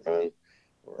hell it run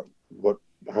or what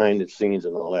behind the scenes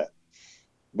and all that.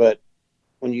 But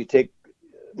when you take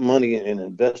money and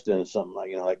invest in something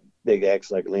like, like big acts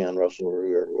like Leon Russell or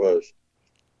whoever it was,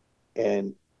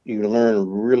 and you learn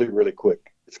really, really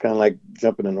quick. It's kind of like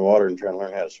jumping in the water and trying to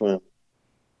learn how to swim.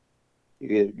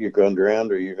 You're going to drown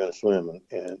or you're going to swim.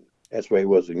 And that's the way it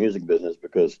was in the music business,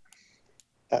 because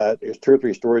there's 2 or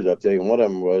 3 stories I'll tell you. And one of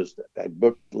them was I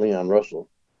booked Leon Russell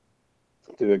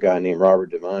through a guy named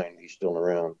Robert Devine. He's still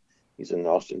around. He's in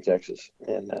Austin, Texas.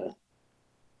 And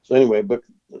so anyway,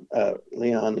 booked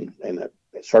Leon and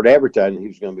started advertising. He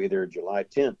was going to be there July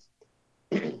 10th.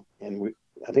 And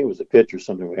I think it was a pitch or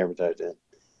something we advertised in.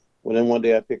 Well, then one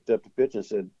day I picked up the pitch and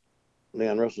said,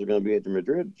 Leon Russell's going to be at the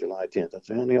Madrid July 10th. I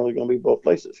said, how the hell are going to be both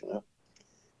places,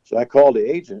 So I called the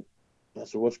agent. I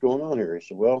said, what's going on here? He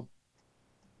said, well,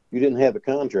 you didn't have a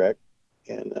contract,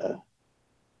 and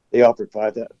they offered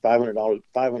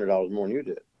 $500 more than you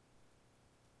did.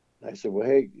 I said, well,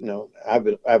 hey,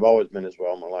 I've always been this way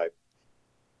all my life.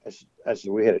 I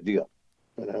said, we had a deal.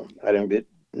 I didn't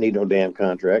need no damn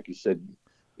contract. He said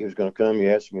he was going to come. He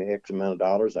asked me X amount of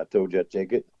dollars. I told you I'd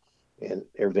take it. and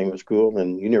everything was cool.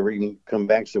 And you never even come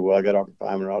back and say, well, I got offered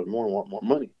 $500 more and want more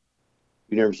money.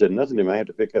 You never said nothing to me. I had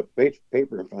to pick up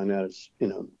paper and find out it's,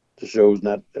 the show's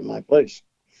not at my place.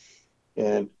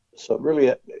 And so it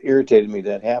really irritated me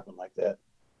that happened like that.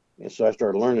 And so I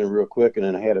started learning real quick. And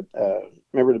then I had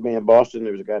remember the band Boston?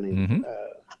 There was a guy named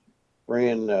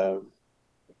Brian, I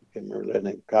can't remember that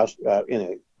name,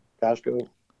 Cosmo,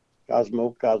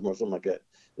 something like that.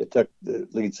 They took the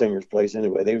lead singer's place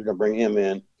anyway. They were going to bring him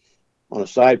in on a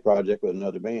side project with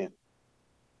another band.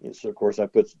 And so, of course, I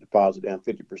put the deposit down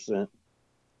 50%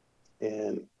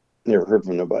 and never heard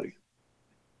from nobody.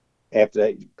 After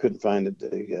that, you couldn't find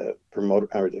the promoter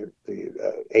or the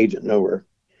agent nowhere.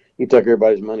 He took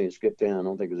everybody's money and skipped town. I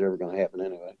don't think it was ever going to happen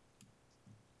anyway.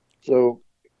 So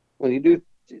when you do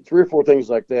 3 or 4 things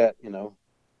like that, you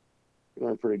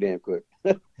learn pretty damn quick.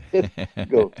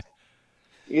 Go.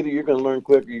 Either you're going to learn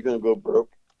quick or you're going to go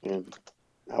broke. And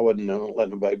I wouldn't let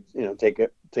nobody, take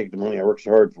the money I worked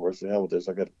so hard for. Say, hell with this.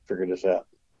 I got to figure this out.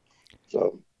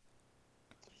 So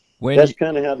that's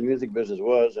kind of how the music business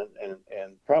was,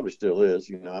 and probably still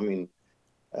is. I want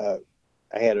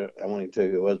to tell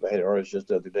you who it was, but I had an artist just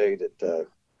the other day that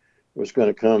was going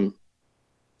to come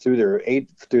through their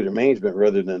management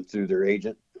rather than through their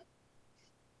agent.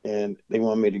 And they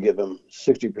wanted me to give them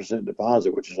 60%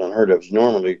 deposit, which is unheard of.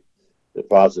 Normally,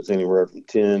 deposits anywhere from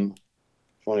 10,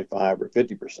 25, or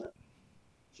 50%.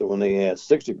 So when they asked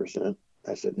 60%,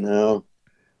 I said, no,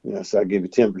 so I'll give you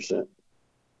 10%.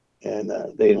 And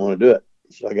they didn't want to do it.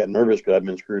 So I got nervous because I've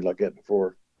been screwed like that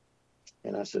before.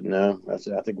 And I said, no, I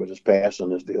think we'll just pass on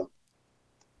this deal.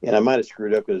 And I might have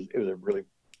screwed up because it was a really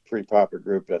pretty popular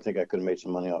group. But I think I could have made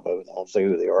some money off of it. I won't say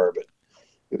who they are, but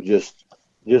it just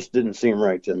didn't seem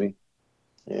right to me.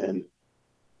 And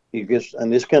in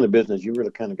this kind of business, you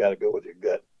really kind of got to go with your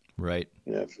gut. Right.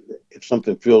 If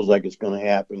something feels like it's going to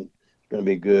happen, it's going to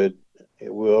be good,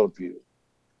 it will. If you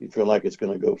feel like it's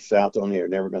going to go south on you or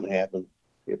never going to happen,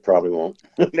 it probably won't.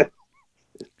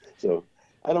 So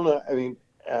I don't know. I mean,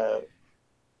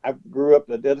 I grew up.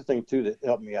 The other thing too that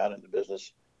helped me out in the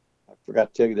business, I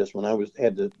forgot to tell you this. When I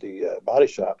had the body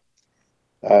shop,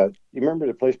 you remember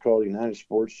the place called United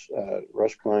Sports?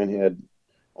 Russ Klein had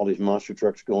all these monster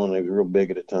trucks going. They were real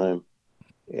big at the time.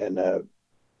 And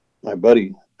my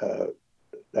buddy,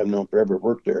 I've known forever,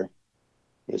 worked there.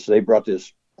 And so they brought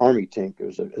this Army tank.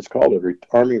 It's called an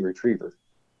Army Retriever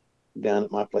down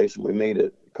at my place, and we made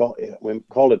it. We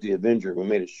called it the Avenger. We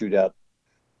made it shoot out,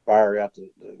 fire out the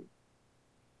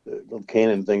little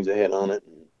cannon things they had on it.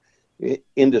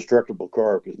 Indestructible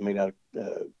car because it made out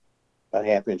of about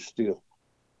 1/2-inch steel.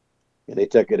 And they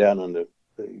took it out on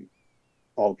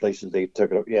all the places they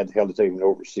took it up. Yeah, hell to take it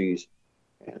overseas.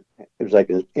 And it was like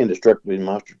an indestructible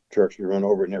monster trucks. You run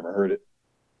over it, never heard it.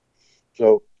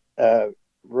 So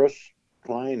Russ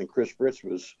Klein and Chris Fritz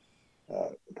was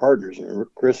partners, and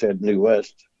Chris had New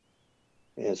West.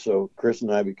 And so Chris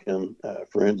and I became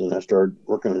friends, and I started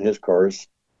working on his cars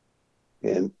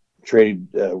and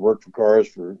traded work for cars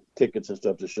for tickets and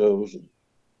stuff to shows. And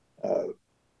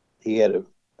he had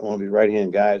one of his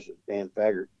right-hand guys, Dan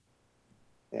Faggart.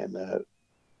 And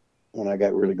when I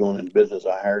got really going into business,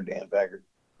 I hired Dan Faggart.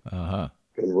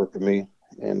 Couldn't work for me.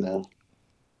 And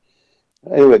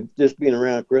anyway, just being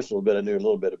around Chris a little bit, I knew a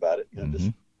little bit about it.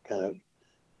 Just kind of,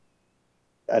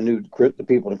 I knew the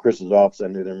people in Chris's office. I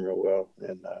knew them real well.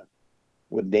 And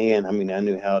with Dan, I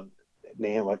knew how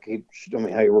Dan, he showed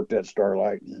me how he worked at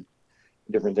Starlight and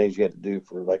different things you had to do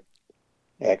for like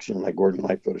action, like Gordon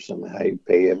Lightfoot or something, how you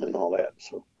pay him and all that.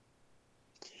 So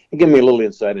he gave me a little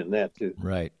insight in that too.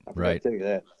 Right. I forgot to tell you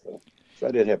that. So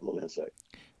I did have a little insight.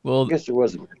 Well, I guess there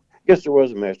was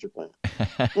a master plan.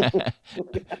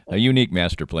 A unique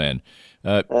master plan.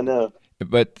 I know.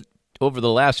 But over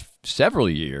the last several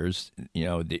years,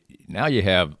 now you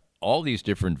have all these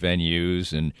different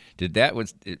venues, and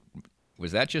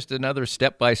was that just another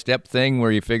step-by-step thing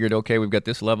where you figured, okay, we've got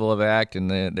this level of act,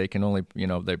 and they can only,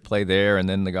 they play there, and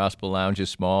then the Gospel Lounge is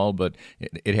small, but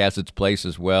it has its place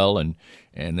as well, and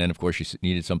then, of course, you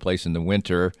needed some place in the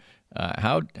winter.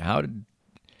 How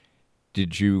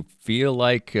did you feel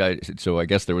like, so I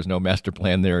guess there was no master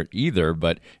plan there either,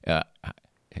 but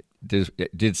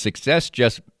did success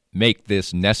just make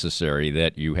this necessary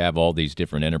that you have all these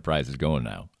different enterprises going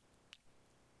now?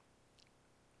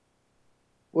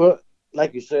 Well,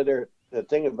 like you said there, the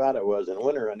thing about it was in the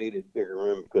winter I needed bigger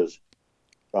room because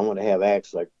if I want to have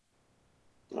acts like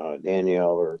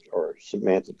Danielle or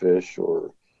Samantha Fish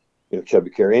or Chubby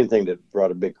Carey, anything that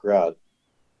brought a big crowd,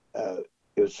 it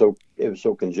was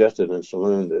so congested in the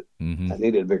saloon that I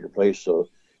needed a bigger place. So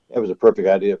that was a perfect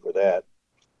idea for that.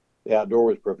 The outdoor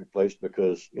was a perfect place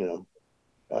because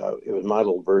it was my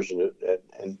little version of,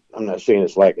 and I'm not saying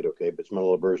it's like it, okay, but it's my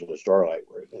little version of Starlight,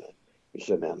 where you're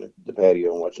sitting down the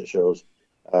patio and watching shows.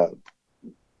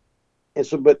 And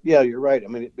so, but yeah, you're right. I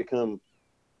mean, it become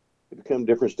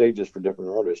different stages for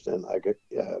different artists. And are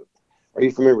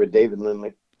you familiar with David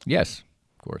Lindley? Yes,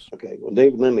 of course. Okay. Well,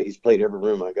 David Lindley, he's played every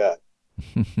room I got.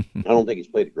 I don't think he's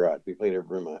played the garage. He played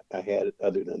every room I had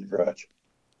other than the garage.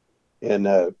 And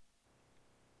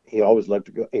he always liked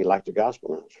to go. He liked the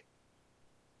gospel lounge.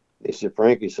 He said,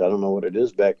 Frank, he said, I don't know what it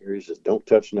is back here. He says, don't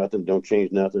touch nothing, don't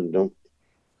change nothing, don't.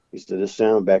 He said, this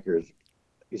sound back here is,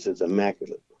 he said, it's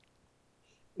immaculate.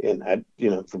 And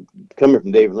from coming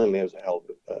from David Lindley, it was a hell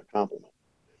of a compliment.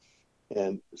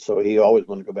 And so he always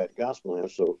wanted to go back to gospel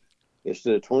lounge. So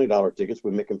instead of $20 tickets,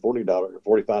 we'd make him $40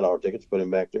 or $45 tickets, put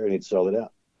him back there, and he'd sell it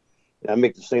out. And I'd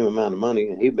make the same amount of money,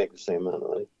 and he'd make the same amount of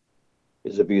money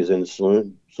as if he was in the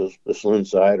saloon, so the saloon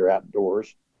side or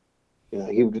outdoors.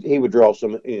 He would draw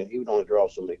he would only draw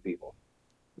so many people.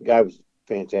 The guy was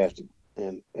fantastic,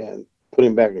 and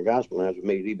putting him back in the gospel lounge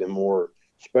made it even more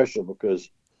special,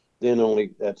 because then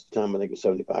only at the time I think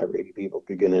 75 or 80 people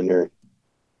could get in there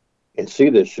and see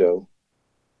this show.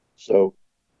 So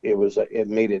it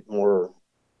made it more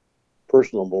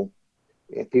personable,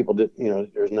 and people did,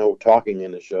 there's no talking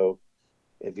in the show.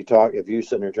 If you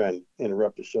sitting there trying to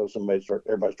interrupt the show,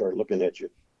 everybody started looking at you,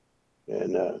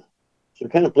 and so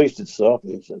it kind of policed itself,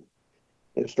 and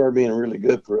it started being really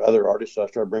good for other artists. So I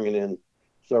started bringing in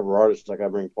several artists, like I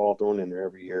bring Paul Thorne in there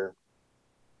every year.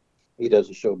 He does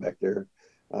a show back there.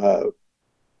 I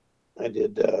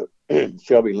did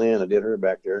Shelby Lynn. I did her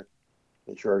back there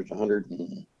and charged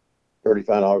 $135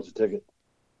 a ticket.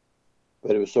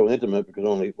 But it was so intimate because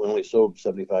we only sold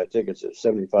 75 tickets. It's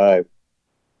 75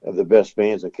 of the best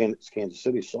fans in Kansas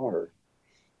City saw her.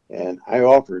 And I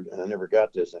offered, and I never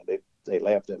got this, and they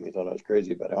laughed at me, thought I was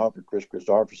crazy, but I offered Chris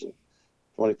Christopherson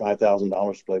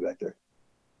 $25,000 to play back there.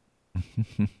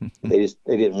 They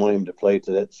didn't want him to play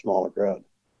to that smaller crowd.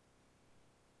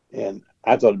 And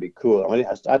I thought it'd be cool. I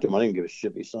told him I didn't give a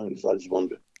shit if he sung, so I just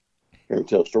wanted to hear him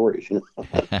tell stories,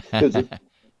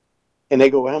 And they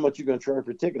go, well, how much you going to charge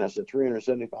for a ticket? I said,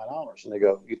 $375. And they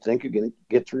go, you think you can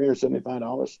get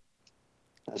 $375?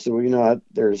 I said, well,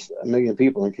 there's a million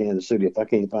people in Kansas City. If I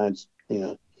can't find,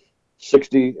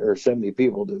 60 or 70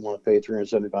 people that want to pay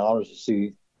 $375 to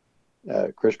see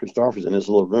Chris Christopherson in this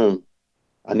little room,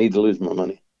 I need to lose my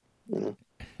money,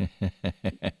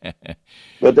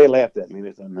 But they laughed at me.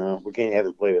 They said, no, we can't have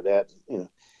him play with that,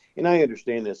 And I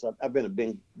understand this. I've been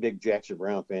a big Jackson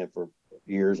Browne fan for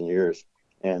years and years,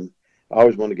 and I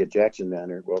always wanted to get Jackson down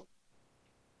there. Well,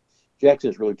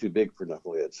 Jackson's really too big for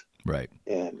knuckleheads. Right.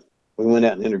 And we went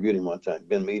out and interviewed him one time.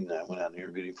 Ben Mead and I went out and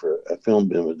interviewed him for a film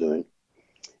Ben was doing.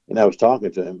 And I was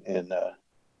talking to him, and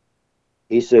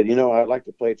he said, I'd like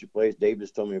to play at your place. Dave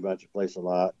just told me about your place a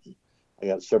lot. I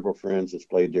got several friends that's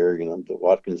played there. The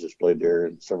Watkins that's played there,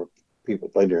 and several people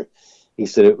played there. He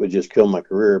said it would just kill my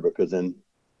career, because then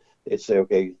they'd say,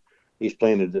 okay, he's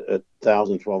playing at a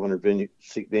 1,000, 1,200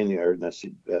 seat venue, or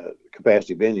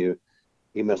capacity venue.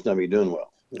 He must not be doing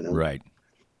well. Right.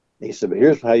 And he said, but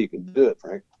here's how you can do it,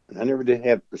 Frank. And I never did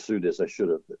have pursued this. I should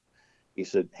have. But he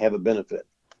said, have a benefit.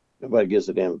 Nobody gives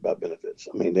a damn about benefits.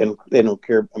 I mean, they don't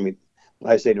care. I mean,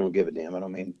 when I say they don't give a damn, I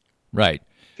don't mean right.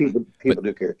 People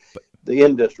do care. But the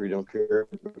industry don't care,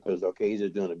 because he's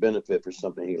just doing a benefit for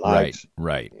something he likes.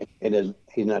 Right. And then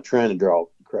he's not trying to draw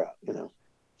a crowd.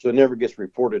 So it never gets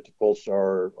reported to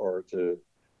Pulsar or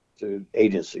to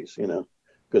agencies.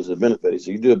 Because of the benefit. He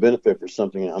said, you do a benefit for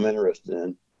something I'm interested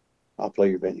in, I'll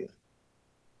play your venue.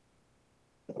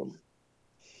 So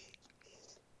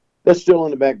that's still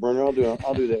in the back burner. I'll do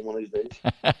that one of these days.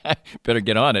 Better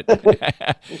get on it.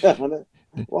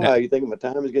 Why? You think my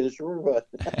time is getting short or what?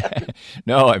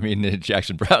 No, I mean,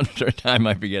 Jackson Browne's time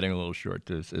might be getting a little short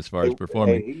as far as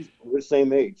performing. Hey, we're the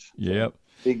same age. Yep.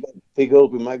 If he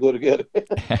goes, we might go together.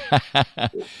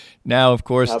 Now, of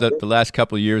course, the last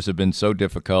couple of years have been so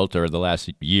difficult, or the last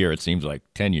year, it seems like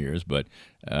 10 years, but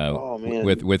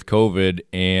with COVID,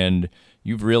 and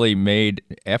you've really made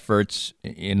efforts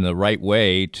in the right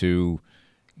way to,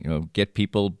 get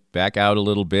people back out a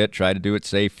little bit, try to do it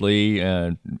safely.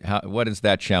 What has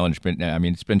that challenge been? I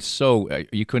mean, it's been so,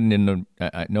 you couldn't, in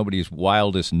nobody's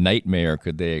wildest nightmare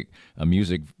could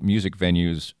music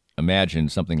venues imagine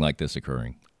something like this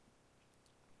occurring.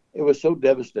 It was so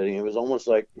devastating. It was almost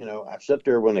like, I sat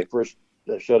there when they first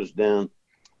shut us down.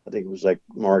 I think it was like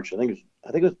March. I think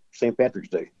it was St. Patrick's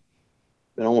Day.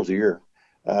 It's been almost a year.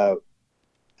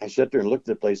 I sat there and looked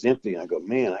at the place empty, and I go,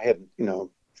 man, I haven't,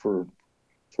 for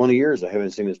 20 years, I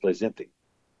haven't seen this place empty.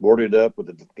 Boarded up with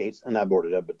the gates, and not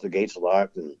boarded up, but the gates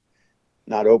locked, and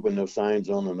not open, no signs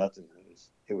on them, nothing.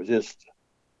 It was just,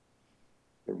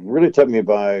 it really took me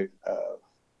by, I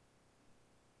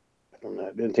don't know,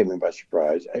 it didn't take me by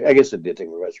surprise. I guess it did take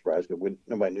me by surprise because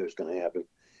nobody knew it was going to happen.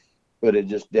 But it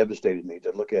just devastated me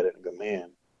to look at it and go,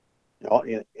 man.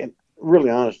 And really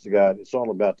honest to God, it's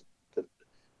all about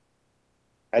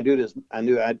I do this. I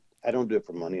don't do it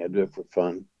for money. I do it for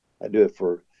fun. I do it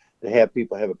to have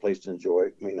people have a place to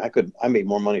enjoy. I mean, I made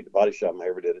more money at the body shop than I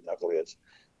ever did at Knuckleheads,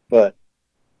 but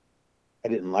I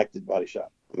didn't like the body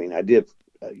shop. I mean, I did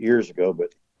years ago,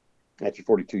 but after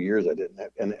 42 years, I didn't.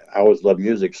 And I always loved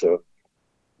music, so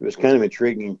it was kind of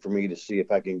intriguing for me to see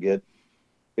if I can get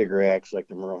bigger acts like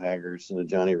the Merle Haggards and the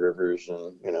Johnny Rivers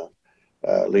and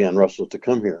Leon Russell to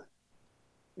come here,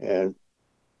 and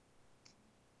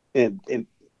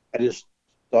I just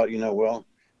thought, well,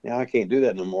 now I can't do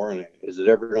that no more. And is it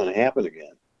ever going to happen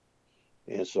again?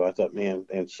 And so I thought, man,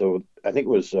 and so I think it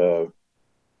was, what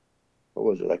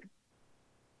was it, like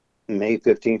May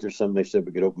 15th or something, they said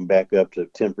we could open back up to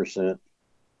 10%.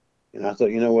 And I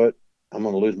thought, you know what, I'm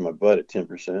going to lose my butt at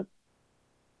 10%,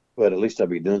 but at least I'll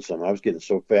be doing something. I was getting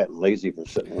so fat and lazy from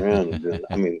sitting around and doing,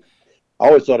 I mean, I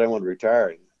always thought I wanted to retire.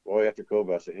 And boy, after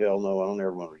COVID, I said, hell no, I don't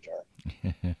ever want to retire.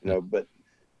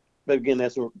 But again,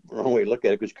 that's the wrong way to look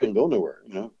at it because you couldn't go nowhere.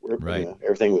 Right.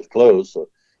 Everything was closed, so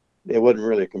it wasn't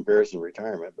really a comparison to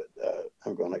retirement. But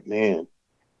I'm going like, man,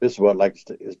 this is what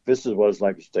it's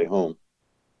like to stay home.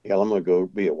 Yeah, I'm going to go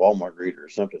be a Walmart greeter or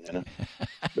something,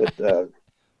 But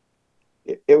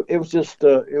it was just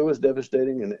it was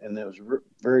devastating, and it was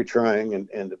very trying.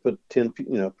 And to put 10%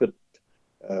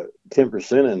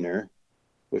 in there,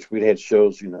 which we'd had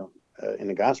shows, in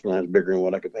the gospel line, bigger than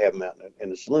what I could have them out in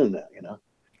the saloon now,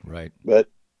 Right. But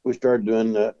we started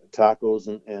doing tacos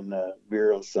and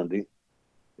beer on Sunday,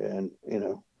 and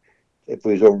if it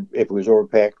was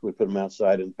overpacked, we put them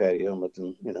outside in the patio and let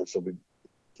them, so we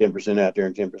 10% out there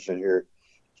and 10% here.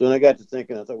 So then I got to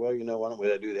thinking, I thought, well, why don't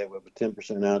we do that? We'll put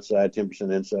 10% outside,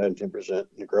 10% inside, and 10% in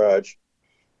the garage,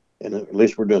 and at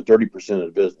least we're doing 30%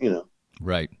 of the business,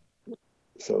 Right.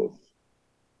 So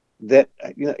that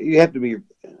you have to be,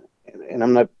 and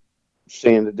I'm not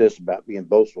saying that this about being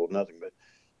boastful or nothing, but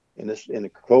in the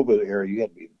COVID era, you had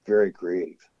to be very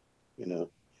creative, and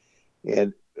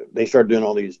they started doing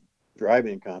all these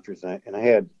drive-in concerts, and I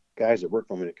had guys that worked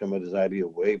for me to come up with this idea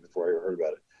way before I ever heard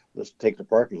about it. Let's take the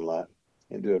parking lot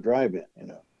and do a drive-in,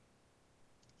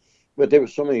 But there were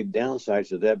so many downsides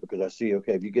to that because I see,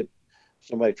 okay, if you get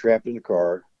somebody trapped in the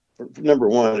car, for number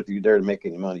one, if you dare to make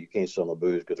any money, you can't sell them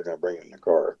booze because they're going to bring it in their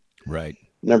car. Right.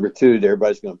 Number two,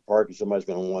 everybody's going to park and somebody's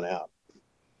going to want out.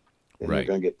 And Right. they're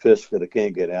going to get pissed because they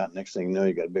can't get out. Next thing you know,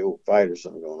 you got a big old fight or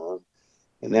something going on.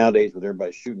 And nowadays, with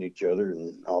everybody shooting each other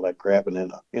and all that crap, and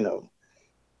then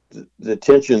the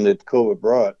tension that COVID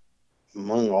brought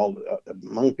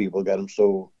among people got them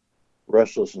so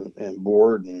restless and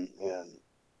bored and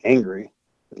angry,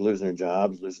 losing their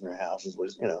jobs, losing their houses,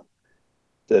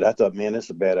 that I thought, man, that's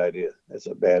a bad idea. That's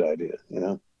a bad idea,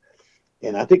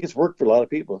 And I think it's worked for a lot of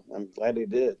people. I'm glad they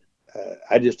did.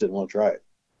 I just didn't want to try it.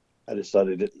 I just thought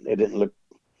it didn't look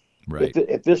right.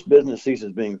 If this business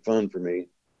ceases being fun for me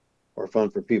or fun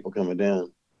for people coming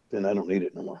down, then I don't need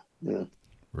it no more.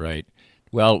 Right.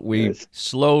 Well, we Yes.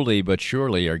 slowly but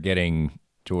surely are getting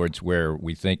towards where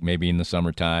we think maybe in the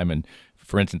summertime. And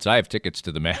for instance, I have tickets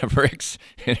to the Mavericks,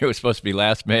 and it was supposed to be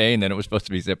last May, and then it was supposed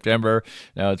to be September.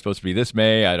 Now it's supposed to be this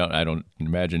May. I don't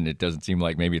imagine. It doesn't seem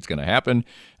like maybe it's going to happen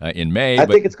in May. I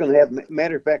think it's going to happen.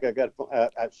 Matter of fact, as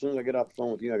soon as I get off the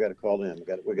phone with you, I got to call in.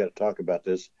 We got to talk about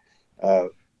this.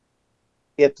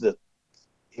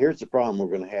 Here's the problem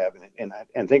we're going to have, and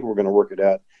I think we're going to work it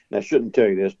out. And I shouldn't tell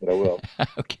you this, but I will.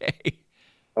 Okay.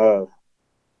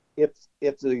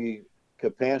 If the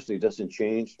capacity doesn't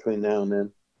change between now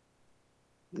and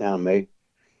May,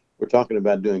 we're talking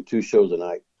about doing 2 shows a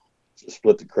night to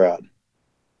split the crowd,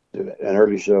 do an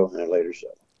early show and a later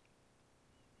show.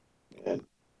 And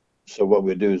so what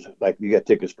we do is, like, you got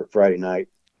tickets for Friday night,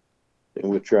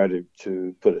 and we'll try to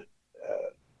put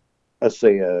let's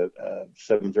say a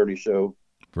 7:30 show,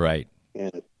 Right.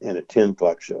 and a 10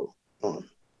 o'clock show on.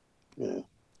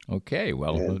 Okay,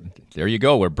 well, there you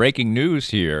go. We're breaking news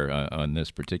here on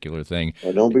this particular thing.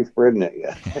 Well, don't be spreading that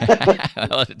yet.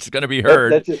 Well, it's going to be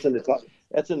heard. That's just in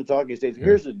the talking stage.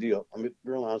 Here's the deal. I'm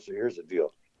real honest. Here's the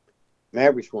deal.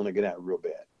 Mavericks want to get out real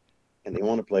bad, and they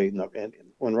want to play. And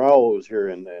when Raul was here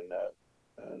in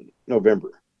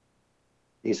November,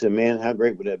 he said, "Man, how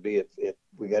great would that be if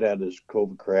we got out of this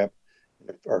COVID crap?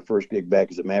 Our first gig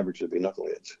back as the Mavericks would be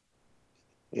Knuckleheads."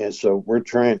 And so we're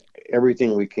trying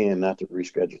everything we can not to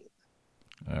reschedule it.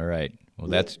 All right. Well,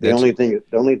 The only thing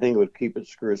that would keep it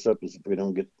screw us up is if we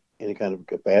don't get any kind of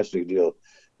capacity deal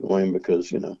going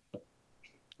because, I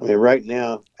mean, right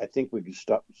now, I think we could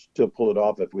still pull it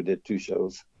off if we did 2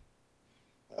 shows.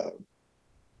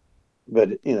 But,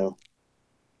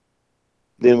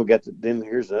 then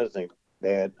here's another thing,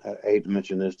 Dad. I hate to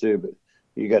mention this too, but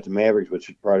you got the Mavericks, which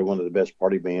is probably one of the best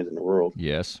party bands in the world.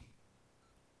 Yes.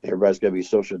 Everybody's got to be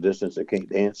social distance. They can't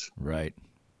dance. Right.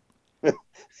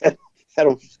 I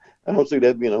don't see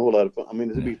that being a whole lot of fun. I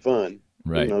mean, it'd be fun.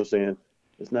 Right. You know what I'm saying?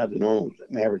 It's not the normal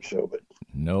Maverick show, but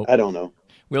nope. I don't know.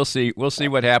 We'll see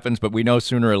what happens, but we know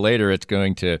sooner or later it's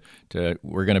going to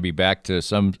we're going to be back to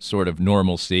some sort of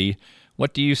normalcy.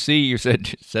 What do you see? You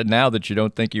said now that you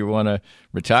don't think you want to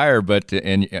retire, but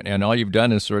and all you've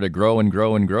done is sort of grow and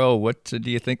grow and grow. What do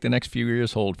you think the next few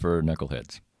years hold for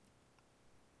Knuckleheads?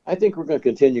 I think we're going to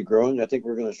continue growing. I think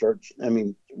we're going to start. I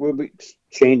mean, we'll be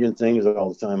changing things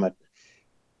all the time.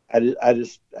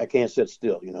 I can't sit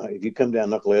still. If you come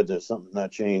down Knuckleheads and something's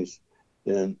not changed,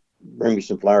 then bring me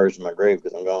some flowers to my grave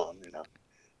because I'm gone.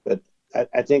 But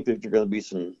I think that there's going to be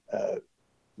some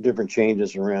different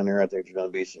changes around there. I think there's going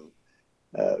to be some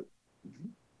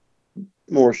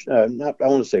more. I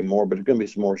want to say more, but there's going to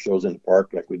be some more shows in the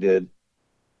park like we did.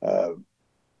 There's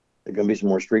going to be some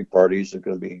more street parties. There's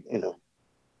going to be,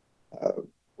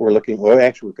 we're looking. Well,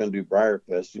 actually, we're going to do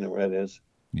Briarfest. You know where that is?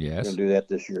 Yes. We're going to do that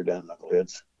this year down in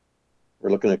Knuckleheads. We're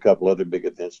looking at a couple other big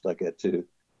events like that too.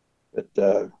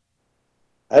 But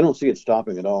I don't see it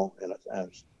stopping at all, and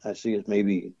I see it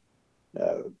maybe.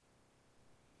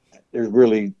 There's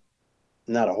really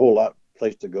not a whole lot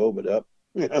place to go but up.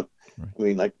 Right. I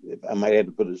mean, like I might have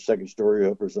to put a second story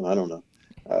up or something. I don't know.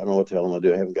 I don't know what the hell I'm gonna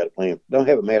do. I haven't got a plan. Don't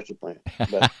have a master plan.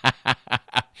 But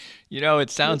it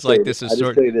sounds like this is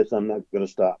sort of. I just say this. I'm not going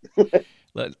to stop.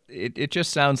 It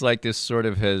just sounds like this sort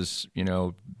of has,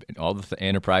 all the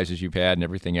enterprises you've had and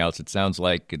everything else. It sounds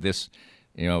like this,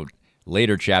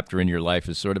 later chapter in your life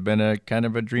has sort of been a kind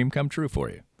of a dream come true for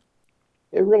you.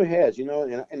 It really has,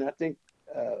 and I think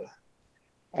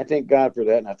I thank God for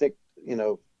that. And I think,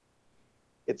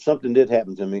 if something did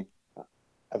happen to me,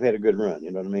 I've had a good run.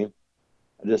 You know what I mean?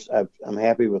 I'm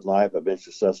happy with life. I've been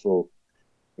successful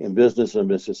in business. I've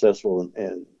been successful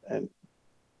in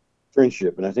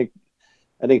friendship. And I think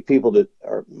people that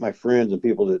are my friends and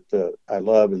people that I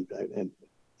love and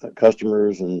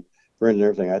customers and friends and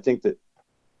everything, I think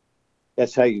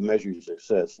that's how you measure your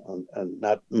success on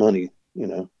not money.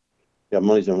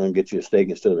 Money's only going to get you a steak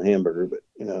instead of a hamburger, but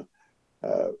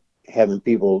having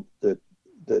people that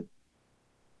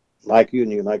like you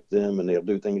and you like them, and they'll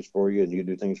do things for you and you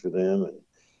do things for them. And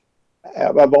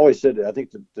I've always said that I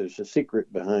think that there's a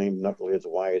secret behind Knuckleheads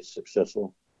of why it's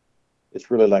successful.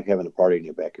 It's really like having a party in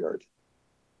your backyard.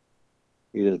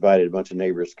 You just invited a bunch of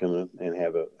neighbors to come in and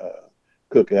have a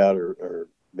cookout or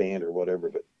band or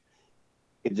whatever, but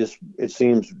it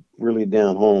seems really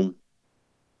down home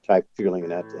type feeling,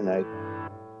 and I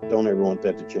don't ever want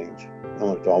that to change. I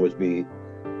want it to always be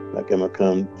like I'm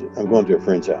going to a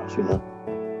friend's house,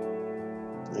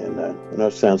 And I know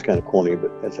it sounds kind of corny,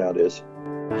 but that's how it is.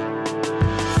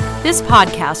 This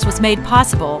podcast was made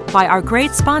possible by our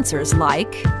great sponsors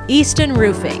like Easton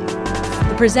Roofing,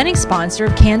 the presenting sponsor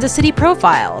of Kansas City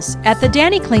Profiles at the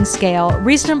Danny Kling Scale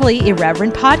Reasonably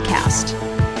Irreverent podcast.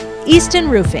 Easton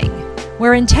Roofing,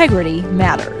 where integrity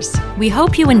matters. We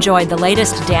hope you enjoyed the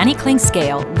latest Danny Kling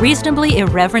Scale Reasonably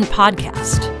Irreverent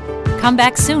podcast. Come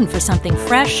back soon for something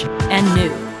fresh and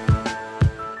new.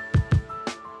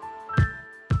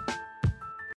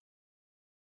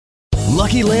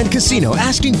 Lucky Land Casino,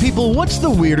 asking people, what's the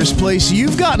weirdest place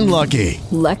you've gotten lucky?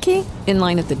 Lucky? In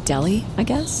line at the deli, I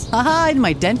guess? Aha, in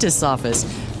my dentist's office.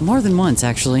 More than once,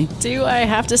 actually. Do I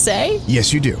have to say?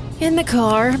 Yes, you do. In the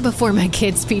car before my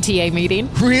kids' PTA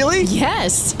meeting. Really?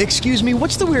 Yes. Excuse me,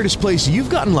 what's the weirdest place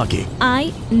you've gotten lucky?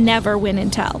 I never win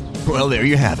and tell. Well, there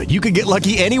you have it. You can get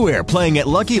lucky anywhere, playing at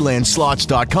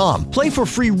LuckyLandSlots.com. Play for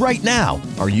free right now.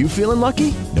 Are you feeling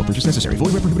lucky? No purchase necessary.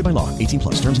 Void where prohibited by law. 18+.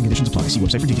 Terms and conditions apply. See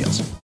website for details.